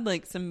 He's had,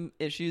 like, some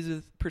issues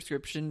with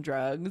prescription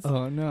drugs.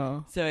 Oh,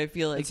 no. So I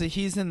feel like... So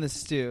he's in the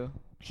stew.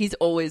 He's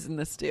always in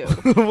the stew.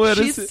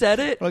 She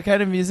said it. What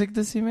kind of music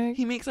does he make?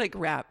 He makes, like,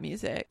 rap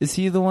music. Is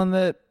he the one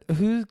that...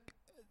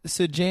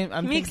 So James,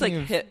 he makes like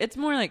it's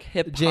more like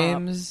hip hop.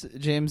 James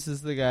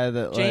is the guy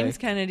that James like,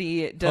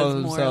 Kennedy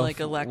does more like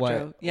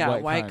electro.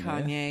 White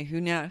Kanye, who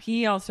now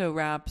he also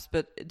raps,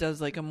 but does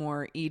like a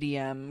more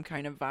EDM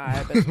kind of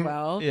vibe as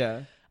well.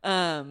 Yeah.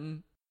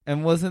 And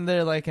wasn't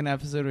there like an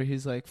episode where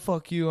he's like,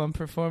 "Fuck you, I'm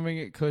performing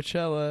at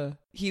Coachella."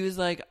 He was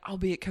like, "I'll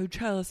be at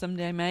Coachella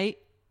someday, mate."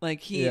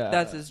 Like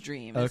that's his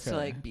dream is to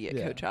like be at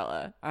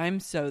Coachella.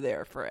 I'm so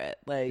there for it.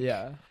 Like,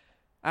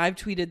 I've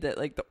tweeted that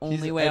like the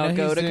only way I'll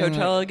go to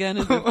Coachella again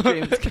is if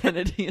James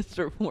Kennedy is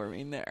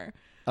performing there.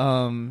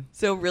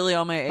 So really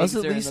all my eggs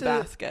are in the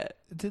basket.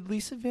 Did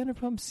Lisa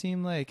Vanderpump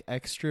seem like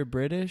extra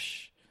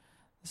British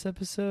this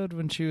episode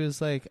when she was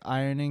like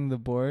ironing the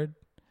board?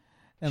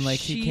 And like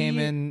he came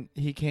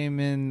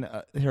in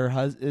her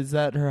husband, is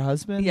that her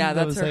husband? Yeah,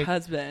 that's was, her like,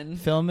 husband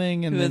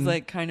filming, and who then was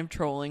like kind of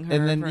trolling her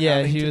and then for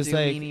he to was do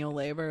like menial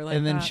labor like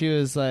and then that. she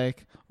was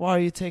like, "Why are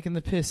you taking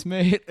the piss,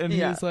 mate?" And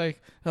he was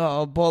like,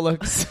 "Oh,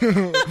 bollocks."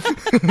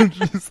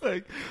 Just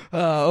like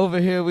over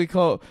here we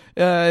call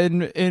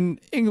in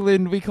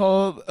England we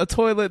call a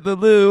toilet the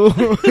loo.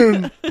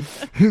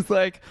 He's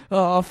like,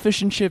 "Oh,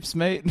 fish and chips,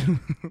 mate."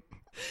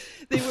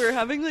 They were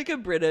having like a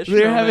British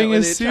They were having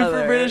a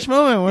super British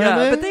moment, weren't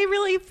they? But they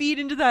really feed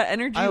into that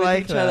energy with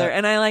like each other.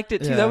 And I liked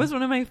it too. Yeah. That was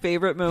one of my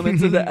favorite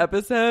moments of the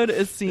episode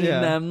is seeing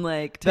them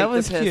like take the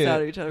piss cute.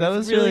 out of each other. That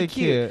was really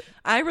cute.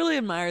 I really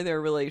admire their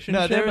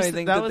relationship. I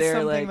think that was they're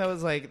something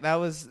like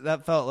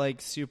that felt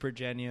like super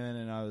genuine,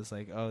 and I was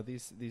like, oh,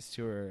 these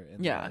two are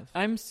in love.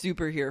 I'm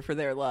super here for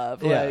their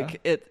love. Yeah.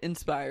 Like it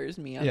inspires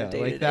me on a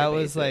day-to-day like that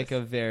was basis.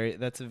 like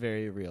that's a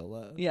very real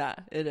love. Yeah,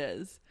 it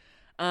is.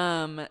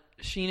 Sheena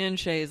and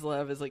Shay's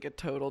love is like a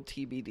total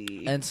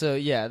TBD. And so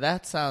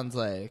that sounds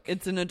like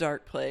it's in a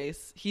dark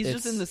place. He's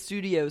just in the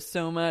studio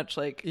so much,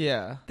 like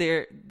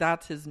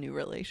that's his new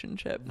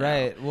relationship now.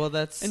 Right. Well,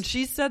 and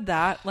she said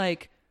that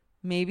like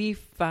maybe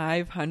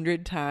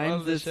 500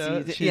 times this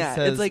season. Says,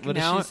 it's like what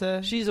now does she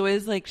say? She's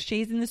always like,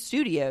 Shay's in the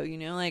studio, you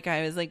know, like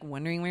I was like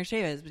wondering where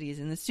Shay was, but he's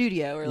in the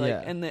studio, or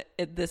like and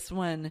this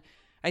one,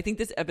 I think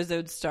this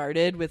episode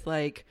started with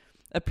like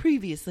a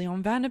previously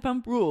on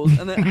Vanderpump Rules,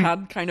 and it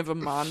had kind of a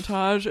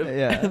montage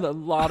of a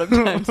lot of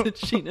times that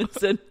Sheena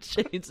said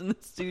Shay's in the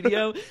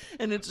studio,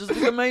 and it's just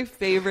like my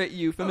favorite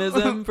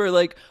euphemism for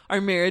like our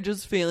marriage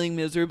is failing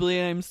miserably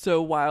and I'm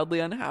so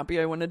wildly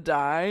unhappy I want to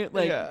die.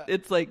 Like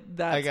it's like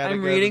that.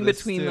 I'm reading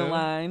between the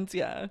lines.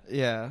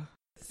 Yeah.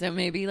 So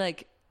maybe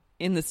like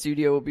in the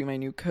studio will be my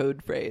new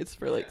code phrase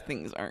for like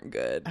things aren't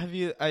good. Have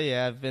you?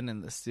 I've been in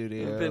the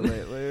studio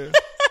lately.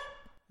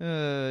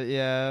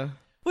 Yeah.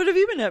 What have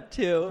you been up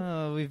to?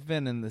 Oh, we've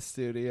been in the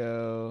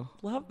studio.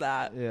 Love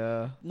that.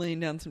 Yeah. Laying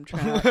down some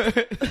tracks.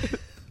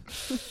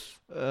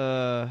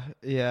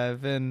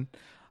 I've been,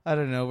 I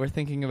don't know, we're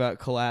thinking about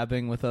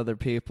collabing with other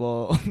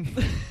people.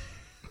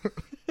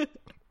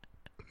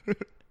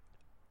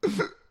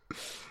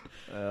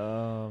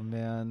 Oh,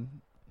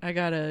 man. I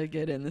gotta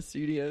get in the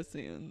studio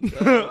soon.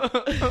 So.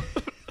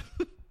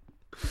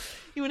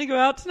 You want to go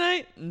out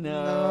tonight?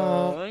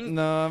 No,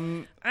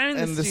 I'm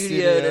in the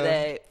studio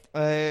today.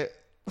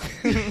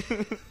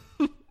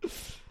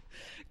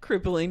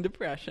 crippling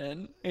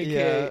depression,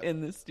 aka in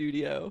the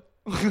studio.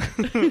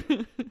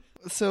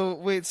 So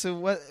wait, so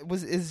what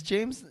is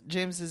James?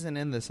 James isn't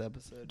in this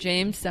episode.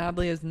 James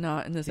sadly is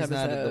not in this he's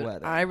episode. Not at the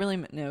wedding. I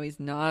really no, he's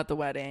not at the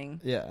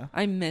wedding. Yeah,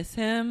 I miss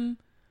him.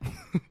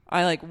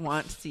 I like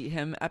want to see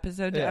him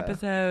episode to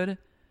episode,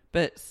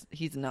 but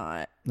he's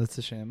not. That's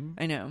a shame.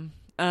 I know.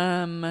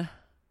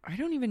 I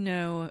don't even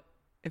know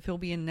if he'll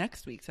be in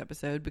next week's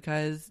episode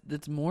because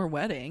it's more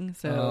wedding.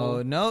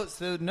 So no.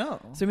 So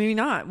maybe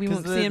not. We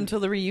won't see him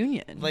till the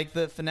reunion. Like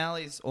the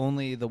finale's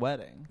only the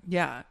wedding.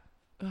 Yeah.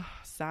 Ugh,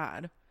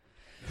 sad.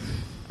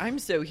 I'm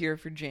so here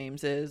for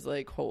James's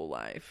like whole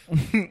life.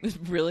 It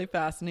really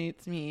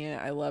fascinates me.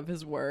 I love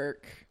his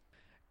work.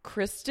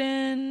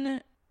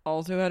 Kristen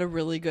also had a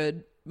really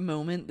good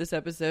moment this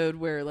episode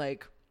where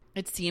like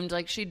it seemed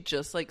like she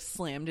just like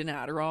slammed an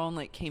Adderall and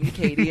like came to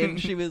Katie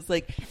and she was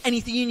like,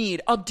 anything you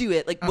need, I'll do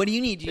it. Like, what do you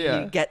need? You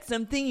need to get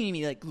something? You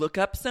need to like look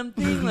up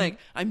something? Like,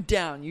 I'm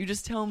down. You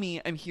just tell me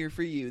I'm here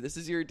for you. This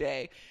is your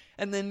day.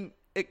 And then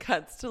it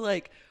cuts to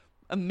like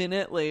a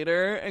minute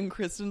later and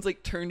Kristen's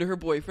like turned to her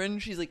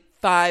boyfriend. She's like,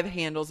 5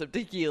 handles of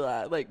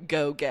tequila. Like,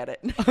 go get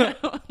it.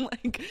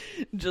 Like,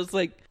 just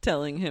like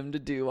telling him to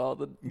do all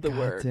the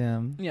work.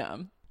 Damn. Yeah.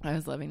 I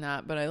was loving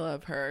that, but I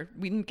love her.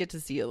 We didn't get to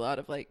see a lot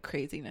of like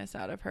craziness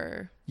out of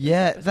her.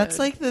 Yeah, that's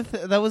like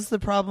that was the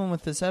problem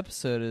with this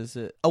episode. Is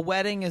a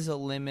wedding is a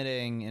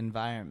limiting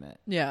environment.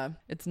 Yeah,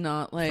 it's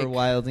not like for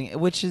wilding,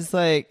 which is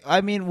like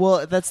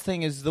that's the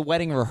thing is the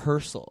wedding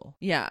rehearsal.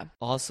 Yeah.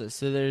 Also,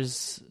 so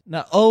there's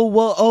there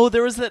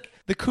was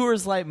the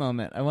Coors Light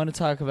moment. I want to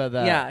talk about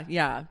that.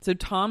 Yeah. So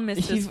Tom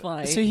missed his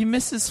flight. So he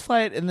missed his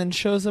flight and then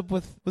shows up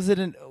with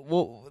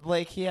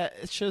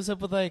it shows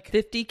up with like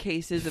 50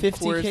 cases of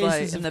Coors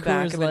Light in the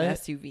back of an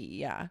SUV.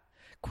 Yeah.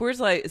 Coors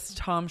Light is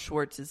Tom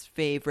Schwartz's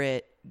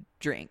favorite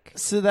drink.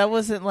 So that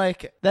wasn't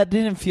like that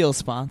didn't feel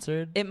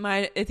sponsored.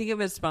 I think it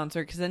was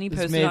sponsored because then he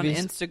posted on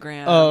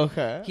Instagram. Oh,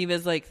 okay. He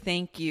was like,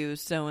 "Thank you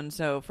so and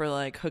so for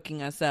like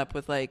hooking us up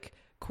with like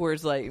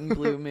Coors Light and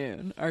Blue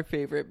Moon, our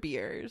favorite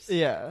beers."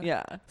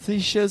 Yeah. So he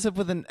shows up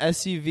with an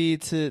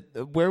SUV to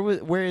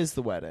where is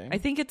the wedding? I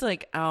think it's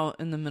like out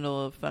in the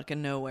middle of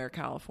fucking nowhere,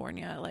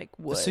 California, like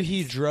woods. So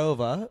he drove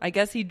up. I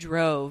guess he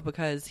drove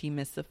because he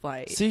missed the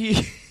flight. So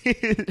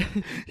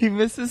he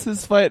misses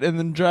his flight and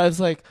then drives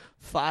like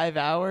 5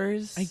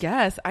 hours. I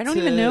guess I don't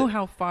even know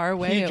how far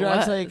away he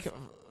drives like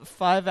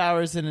 5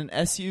 hours in an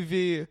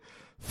SUV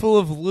full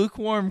of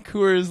lukewarm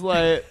Coors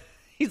Light.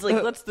 He's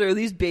like, let's throw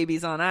these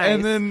babies on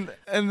ice.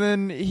 And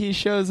then he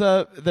shows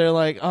up. They're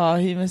like, oh,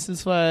 he missed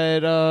his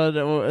flight.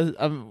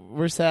 Oh,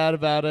 we're sad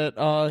about it.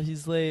 Oh,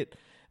 he's late.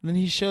 And then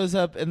he shows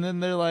up, and then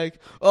they're like,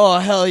 oh,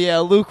 hell yeah,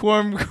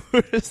 lukewarm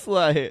Coors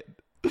Light.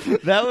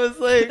 That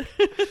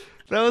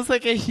was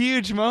like a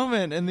huge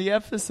moment in the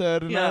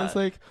episode, and I was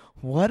like,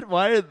 what?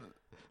 Why are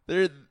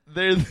they're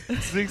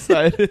this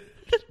excited?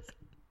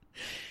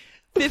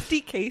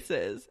 50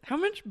 cases. How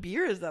much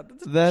beer is that?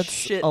 That's a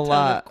shit ton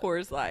of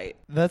Coors Light.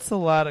 That's a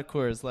lot of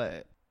Coors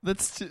Light.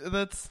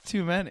 That's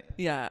too many.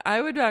 Yeah,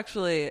 I would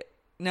actually,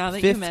 now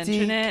that you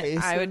mention it,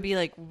 cases? I would be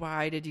like,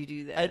 why did you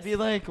do this? I'd be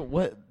like,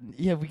 what?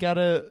 Yeah, we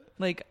gotta,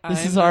 like,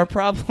 this is our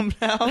problem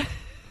now.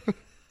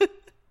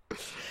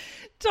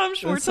 Tom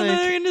Schwartz on the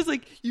other end is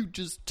like, you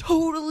just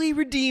totally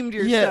redeemed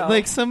yourself. Yeah,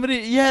 like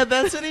somebody,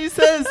 that's what he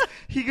says.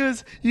 He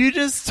goes, you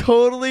just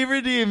totally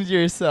redeemed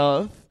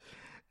yourself.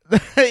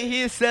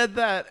 He said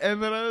that,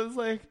 and then I was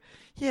like,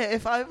 yeah,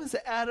 if I'm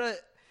at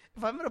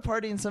a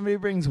party and somebody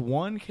brings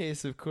 1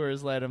 case of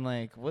Coors Light, I'm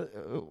like, what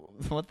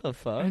the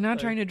fuck? I'm not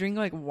trying to drink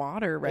like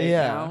water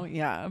now.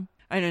 Yeah.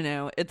 I don't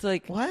know. It's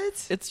like,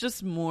 what? It's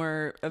just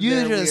more of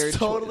you just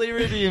totally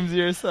redeemed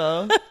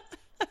yourself.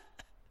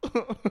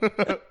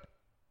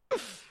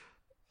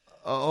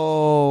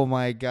 Oh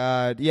my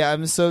god. Yeah,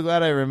 I'm so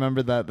glad I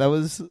remembered that. That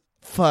was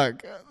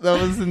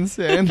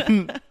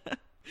insane.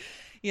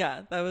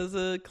 Yeah, that was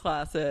a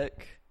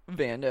classic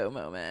Vando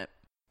moment.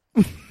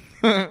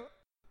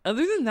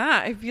 Other than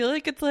that, I feel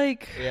like it's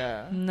like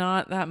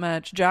not that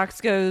much.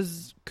 Jax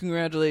goes,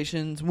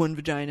 congratulations, 1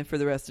 vagina for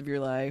the rest of your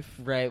life.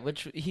 Right,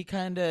 which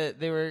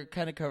they were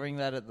kind of covering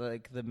that at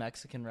like the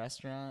Mexican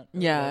restaurant.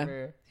 Yeah,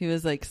 whatever. He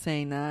was like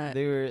saying that.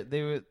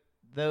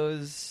 That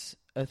was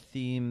a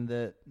theme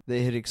that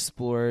they had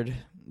explored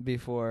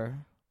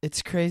before.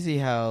 It's crazy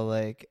how,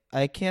 like,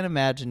 I can't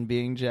imagine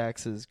being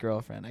Jax's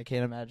girlfriend. I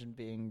can't imagine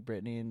being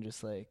Brittany and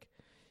just, like,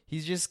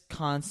 he's just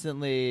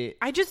constantly...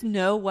 I just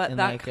know what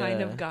that like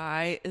kind of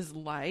guy is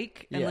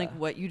like and, like,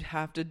 what you'd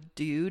have to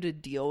do to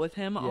deal with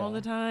him all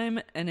the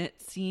time. And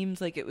it seems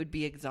like it would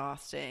be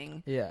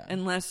exhausting. Yeah.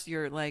 Unless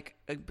you're, like,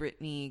 a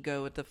Brittany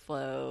go with the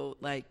flow.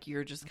 Like,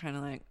 you're just kind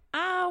of like,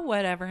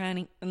 whatever,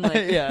 honey. And, like,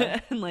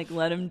 and, like,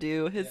 let him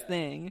do his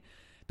thing.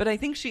 But I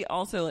think she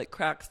also like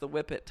cracks the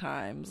whip at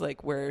times,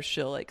 like where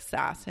she'll like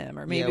sass him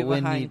or maybe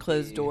behind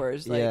closed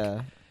doors.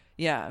 Like,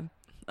 yeah.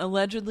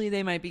 Allegedly,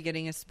 they might be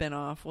getting a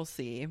spinoff. We'll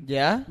see.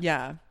 Yeah?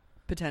 Yeah.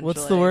 Potentially.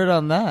 What's the word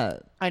on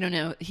that? I don't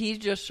know. He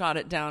just shot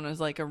it down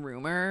as like a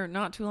rumor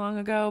not too long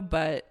ago,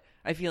 but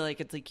I feel like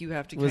it's like you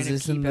have to Was kind of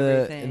this keep in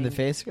everything.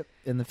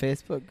 in the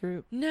Facebook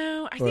group?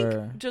 No, I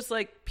think just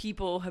like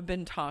people have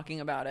been talking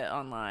about it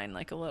online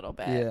like a little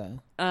bit. Yeah.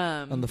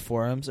 On the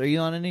forums. Are you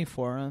on any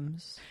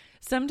forums?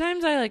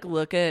 Sometimes I like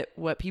look at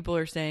what people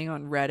are saying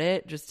on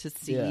Reddit just to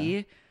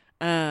see.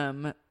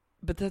 Yeah.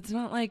 But that's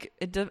not like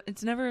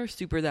it's never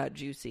super that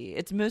juicy.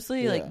 It's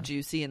mostly like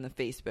juicy in the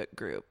Facebook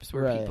groups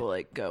where people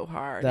like go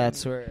hard.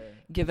 That's where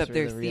give up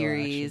their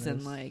theories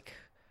and like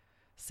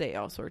say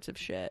all sorts of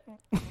shit.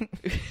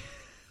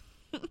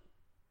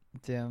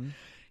 Damn.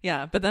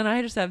 Yeah, but then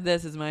I just have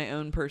this as my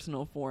own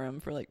personal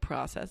forum for like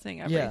processing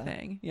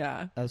everything.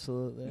 Yeah.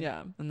 Absolutely.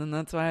 Yeah. And then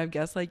that's why I have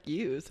guests like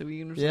you, so we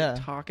can just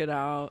like, talk it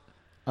out.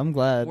 I'm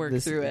glad. Work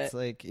through it.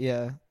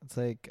 It's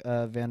like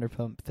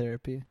Vanderpump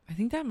therapy. I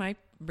think that might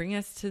bring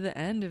us to the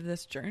end of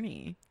this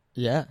journey.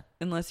 Yeah.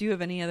 Unless you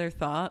have any other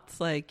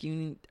thoughts, like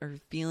or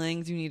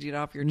feelings you need to get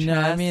off your chest. No,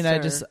 I mean,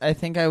 I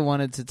think I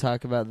wanted to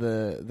talk about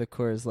the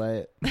Coors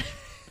Light.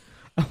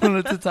 I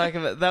wanted to talk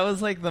about, that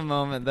was like the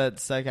moment that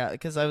stuck out,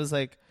 because I was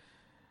like,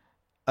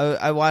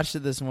 I watched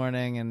it this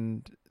morning,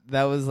 and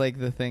that was like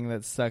the thing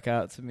that stuck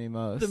out to me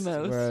most.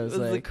 Where I was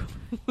like,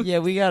 yeah,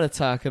 we got to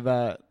talk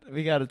about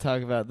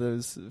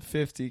those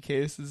 50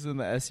 cases in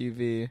the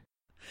SUV.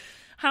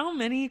 How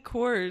many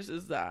Coors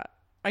is that?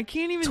 I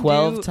can't even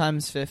 12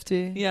 times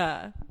 50?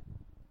 Yeah.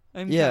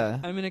 I'm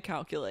going to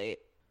calculate.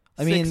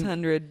 I mean,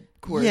 600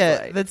 Coors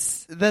Light.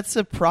 Light. That's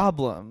a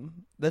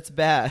problem. That's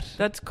bad.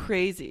 That's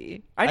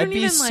crazy. I'd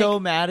be so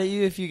mad at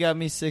you if you got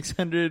me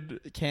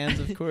 600 cans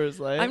of Coors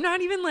Light. I'm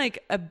not even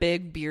like a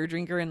big beer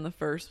drinker in the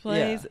first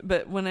place,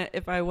 but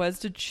if I was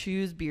to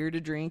choose beer to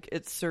drink,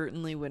 it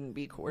certainly wouldn't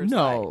be Coors Light.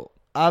 No,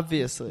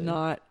 obviously.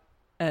 Not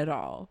at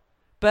all.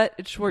 But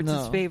it's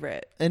Schwartz's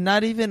favorite. And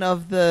not even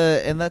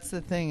and that's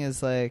the thing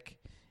is like,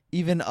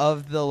 even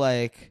of the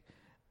like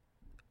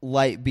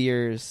light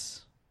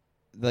beers,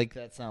 like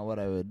that's not what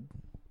I would.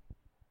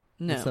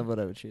 No. That's not what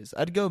I would choose.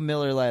 I'd go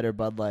Miller Lite or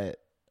Bud Light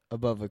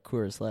above a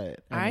Coors Light.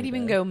 I'd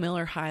even go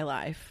Miller High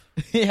Life.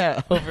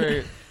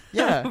 over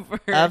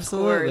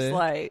absolutely. Coors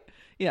Light.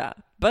 Yeah.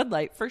 Bud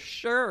Light for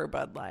sure.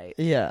 Bud Light.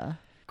 Yeah.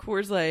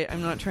 Coors Light,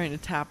 I'm not trying to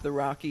tap the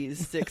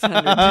Rockies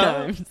 600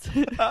 times.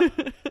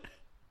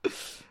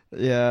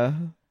 Yeah.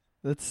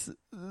 Let's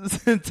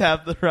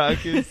tap the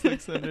Rockies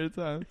 600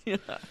 times. Yeah.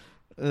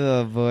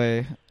 Oh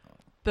boy.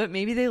 But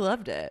maybe they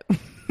loved it.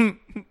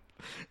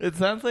 It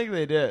sounds like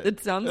they did.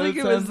 It sounds like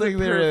it was like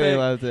they really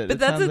loved it. But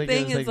that's the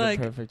thing, is like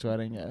the perfect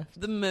wedding gift.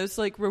 The most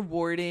like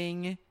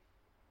rewarding,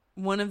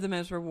 one of the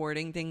most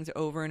rewarding things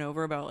over and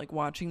over about like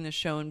watching the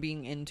show and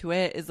being into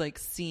it is like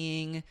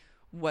seeing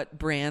what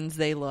brands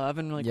they love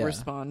and like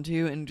respond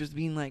to, and just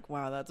being like,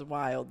 wow, that's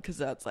wild, because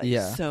that's like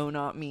so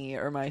not me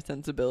or my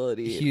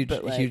sensibility.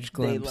 Huge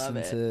glimpse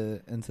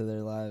into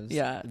their lives.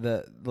 Yeah,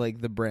 the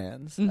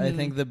brands. Mm-hmm. I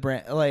think the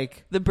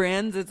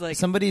brands. It's like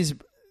somebody's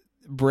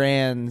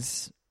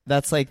brands.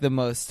 That's like the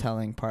most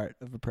telling part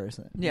of a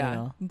person. Yeah, you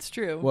know? It's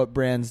true. What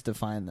brands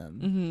define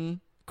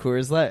them? Mm-hmm.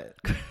 Coors Light.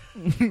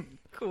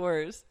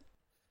 Coors.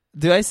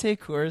 Do I say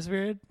Coors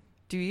weird?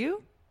 Do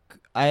you?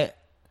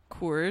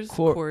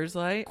 Coors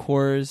Light.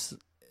 Coors.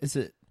 Is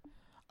it?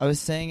 I was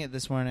saying it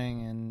this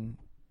morning, and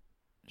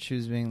she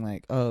was being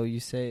like, "Oh, you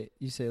say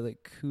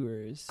like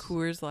Coors.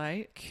 Coors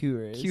Light.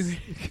 Coors.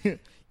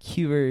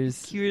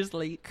 Coors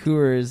Light.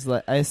 Coors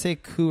Light. I say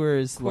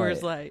Coors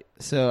Light.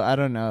 So I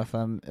don't know if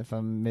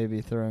I'm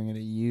maybe throwing it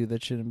at you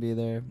that shouldn't be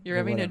there. You're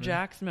having a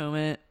Jax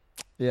moment.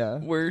 Yeah.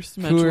 Worse.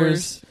 Much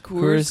worse.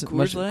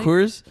 Coors Light.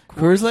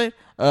 Coors Light.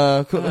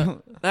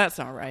 That's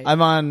not right.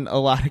 I'm on a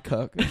lot of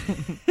coke.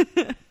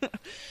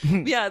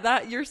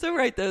 Yeah, you're so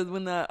right though.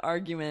 When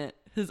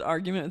his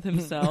argument with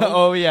himself.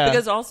 Oh yeah.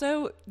 Because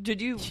also,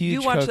 did you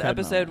watch the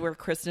episode where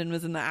Kristen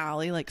was in the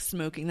alley like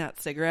smoking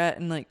that cigarette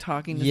and like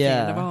talking to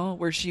Sandoval,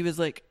 where she was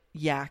like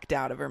yacked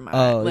out of her mind?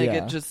 Oh,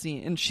 it just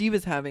seemed, and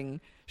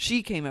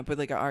she came up with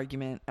like an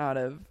argument out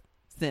of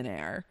thin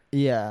air.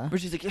 Yeah. Where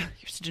she's like, yeah,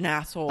 you're such an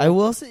asshole. I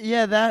will say,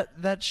 yeah,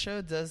 that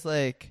show does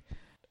like.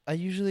 I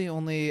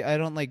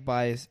don't like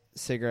buy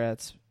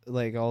cigarettes.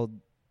 Like I'll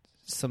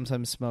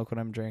sometimes smoke when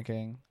I'm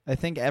drinking. I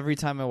think every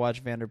time I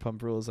watch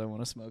Vanderpump Rules, I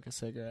want to smoke a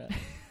cigarette.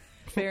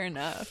 Fair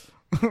enough.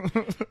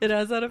 It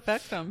has that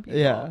effect on people.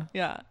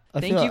 Yeah.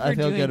 Thank you for I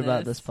feel doing good this.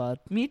 about this pod.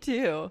 Me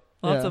too.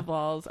 Lots of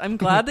balls. I'm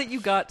glad that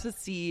you got to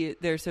see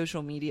their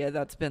social media.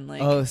 That's been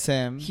like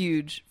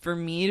huge for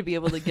me to be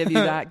able to give you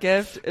that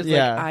gift. Is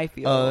like I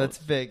feel. That's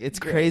big. It's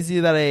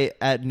crazy that I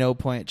at no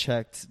point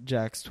checked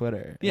Jack's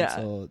Twitter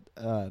until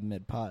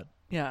mid pod.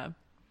 Yeah.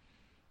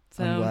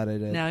 So I'm glad I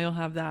did. Now you'll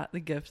have the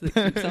gift that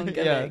keeps on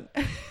giving.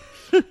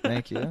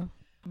 Thank you.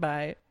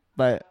 Bye.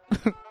 Bye.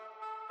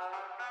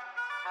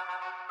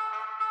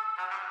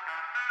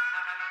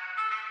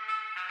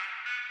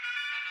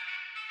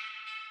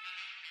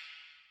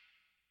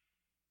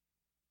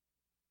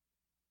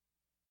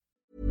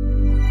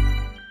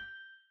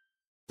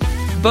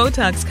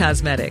 Botox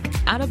Cosmetic,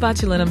 out of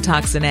botulinum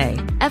toxin A,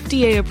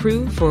 FDA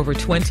approved for over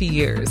 20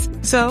 years.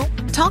 So,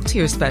 talk to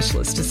your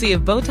specialist to see if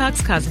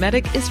Botox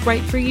Cosmetic is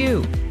right for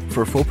you.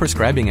 For full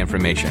prescribing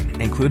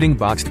information, including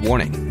boxed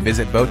warning,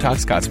 visit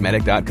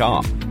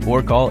BotoxCosmetic.com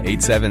or call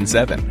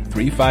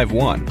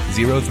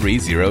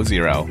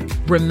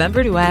 877-351-0300.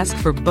 Remember to ask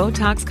for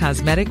Botox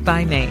Cosmetic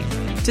by name.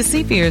 To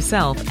see for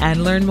yourself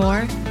and learn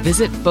more,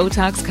 visit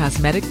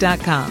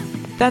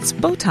BotoxCosmetic.com. That's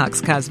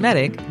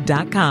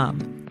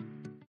BotoxCosmetic.com.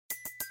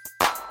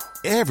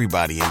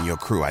 Everybody in your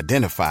crew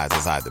identifies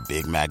as either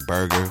Big Mac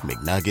Burger,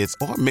 McNuggets,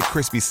 or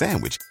McCrispy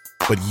Sandwich.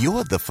 But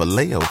you're the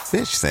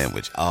Filet-O-Fish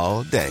Sandwich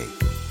all day.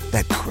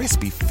 That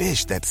crispy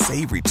fish, that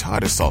savory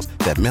tartar sauce,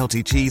 that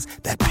melty cheese,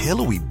 that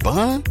pillowy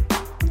bun.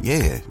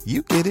 Yeah,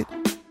 you get it.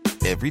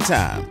 Every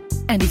time.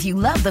 And if you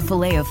love the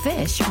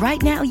Filet-O-Fish,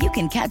 right now you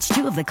can catch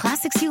two of the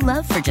classics you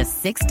love for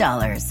just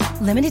 $6.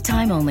 Limited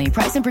time only.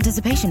 Price and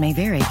participation may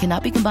vary.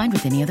 Cannot be combined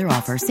with any other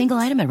offer. Single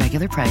item at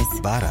regular price.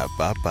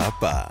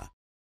 Ba-da-ba-ba-ba.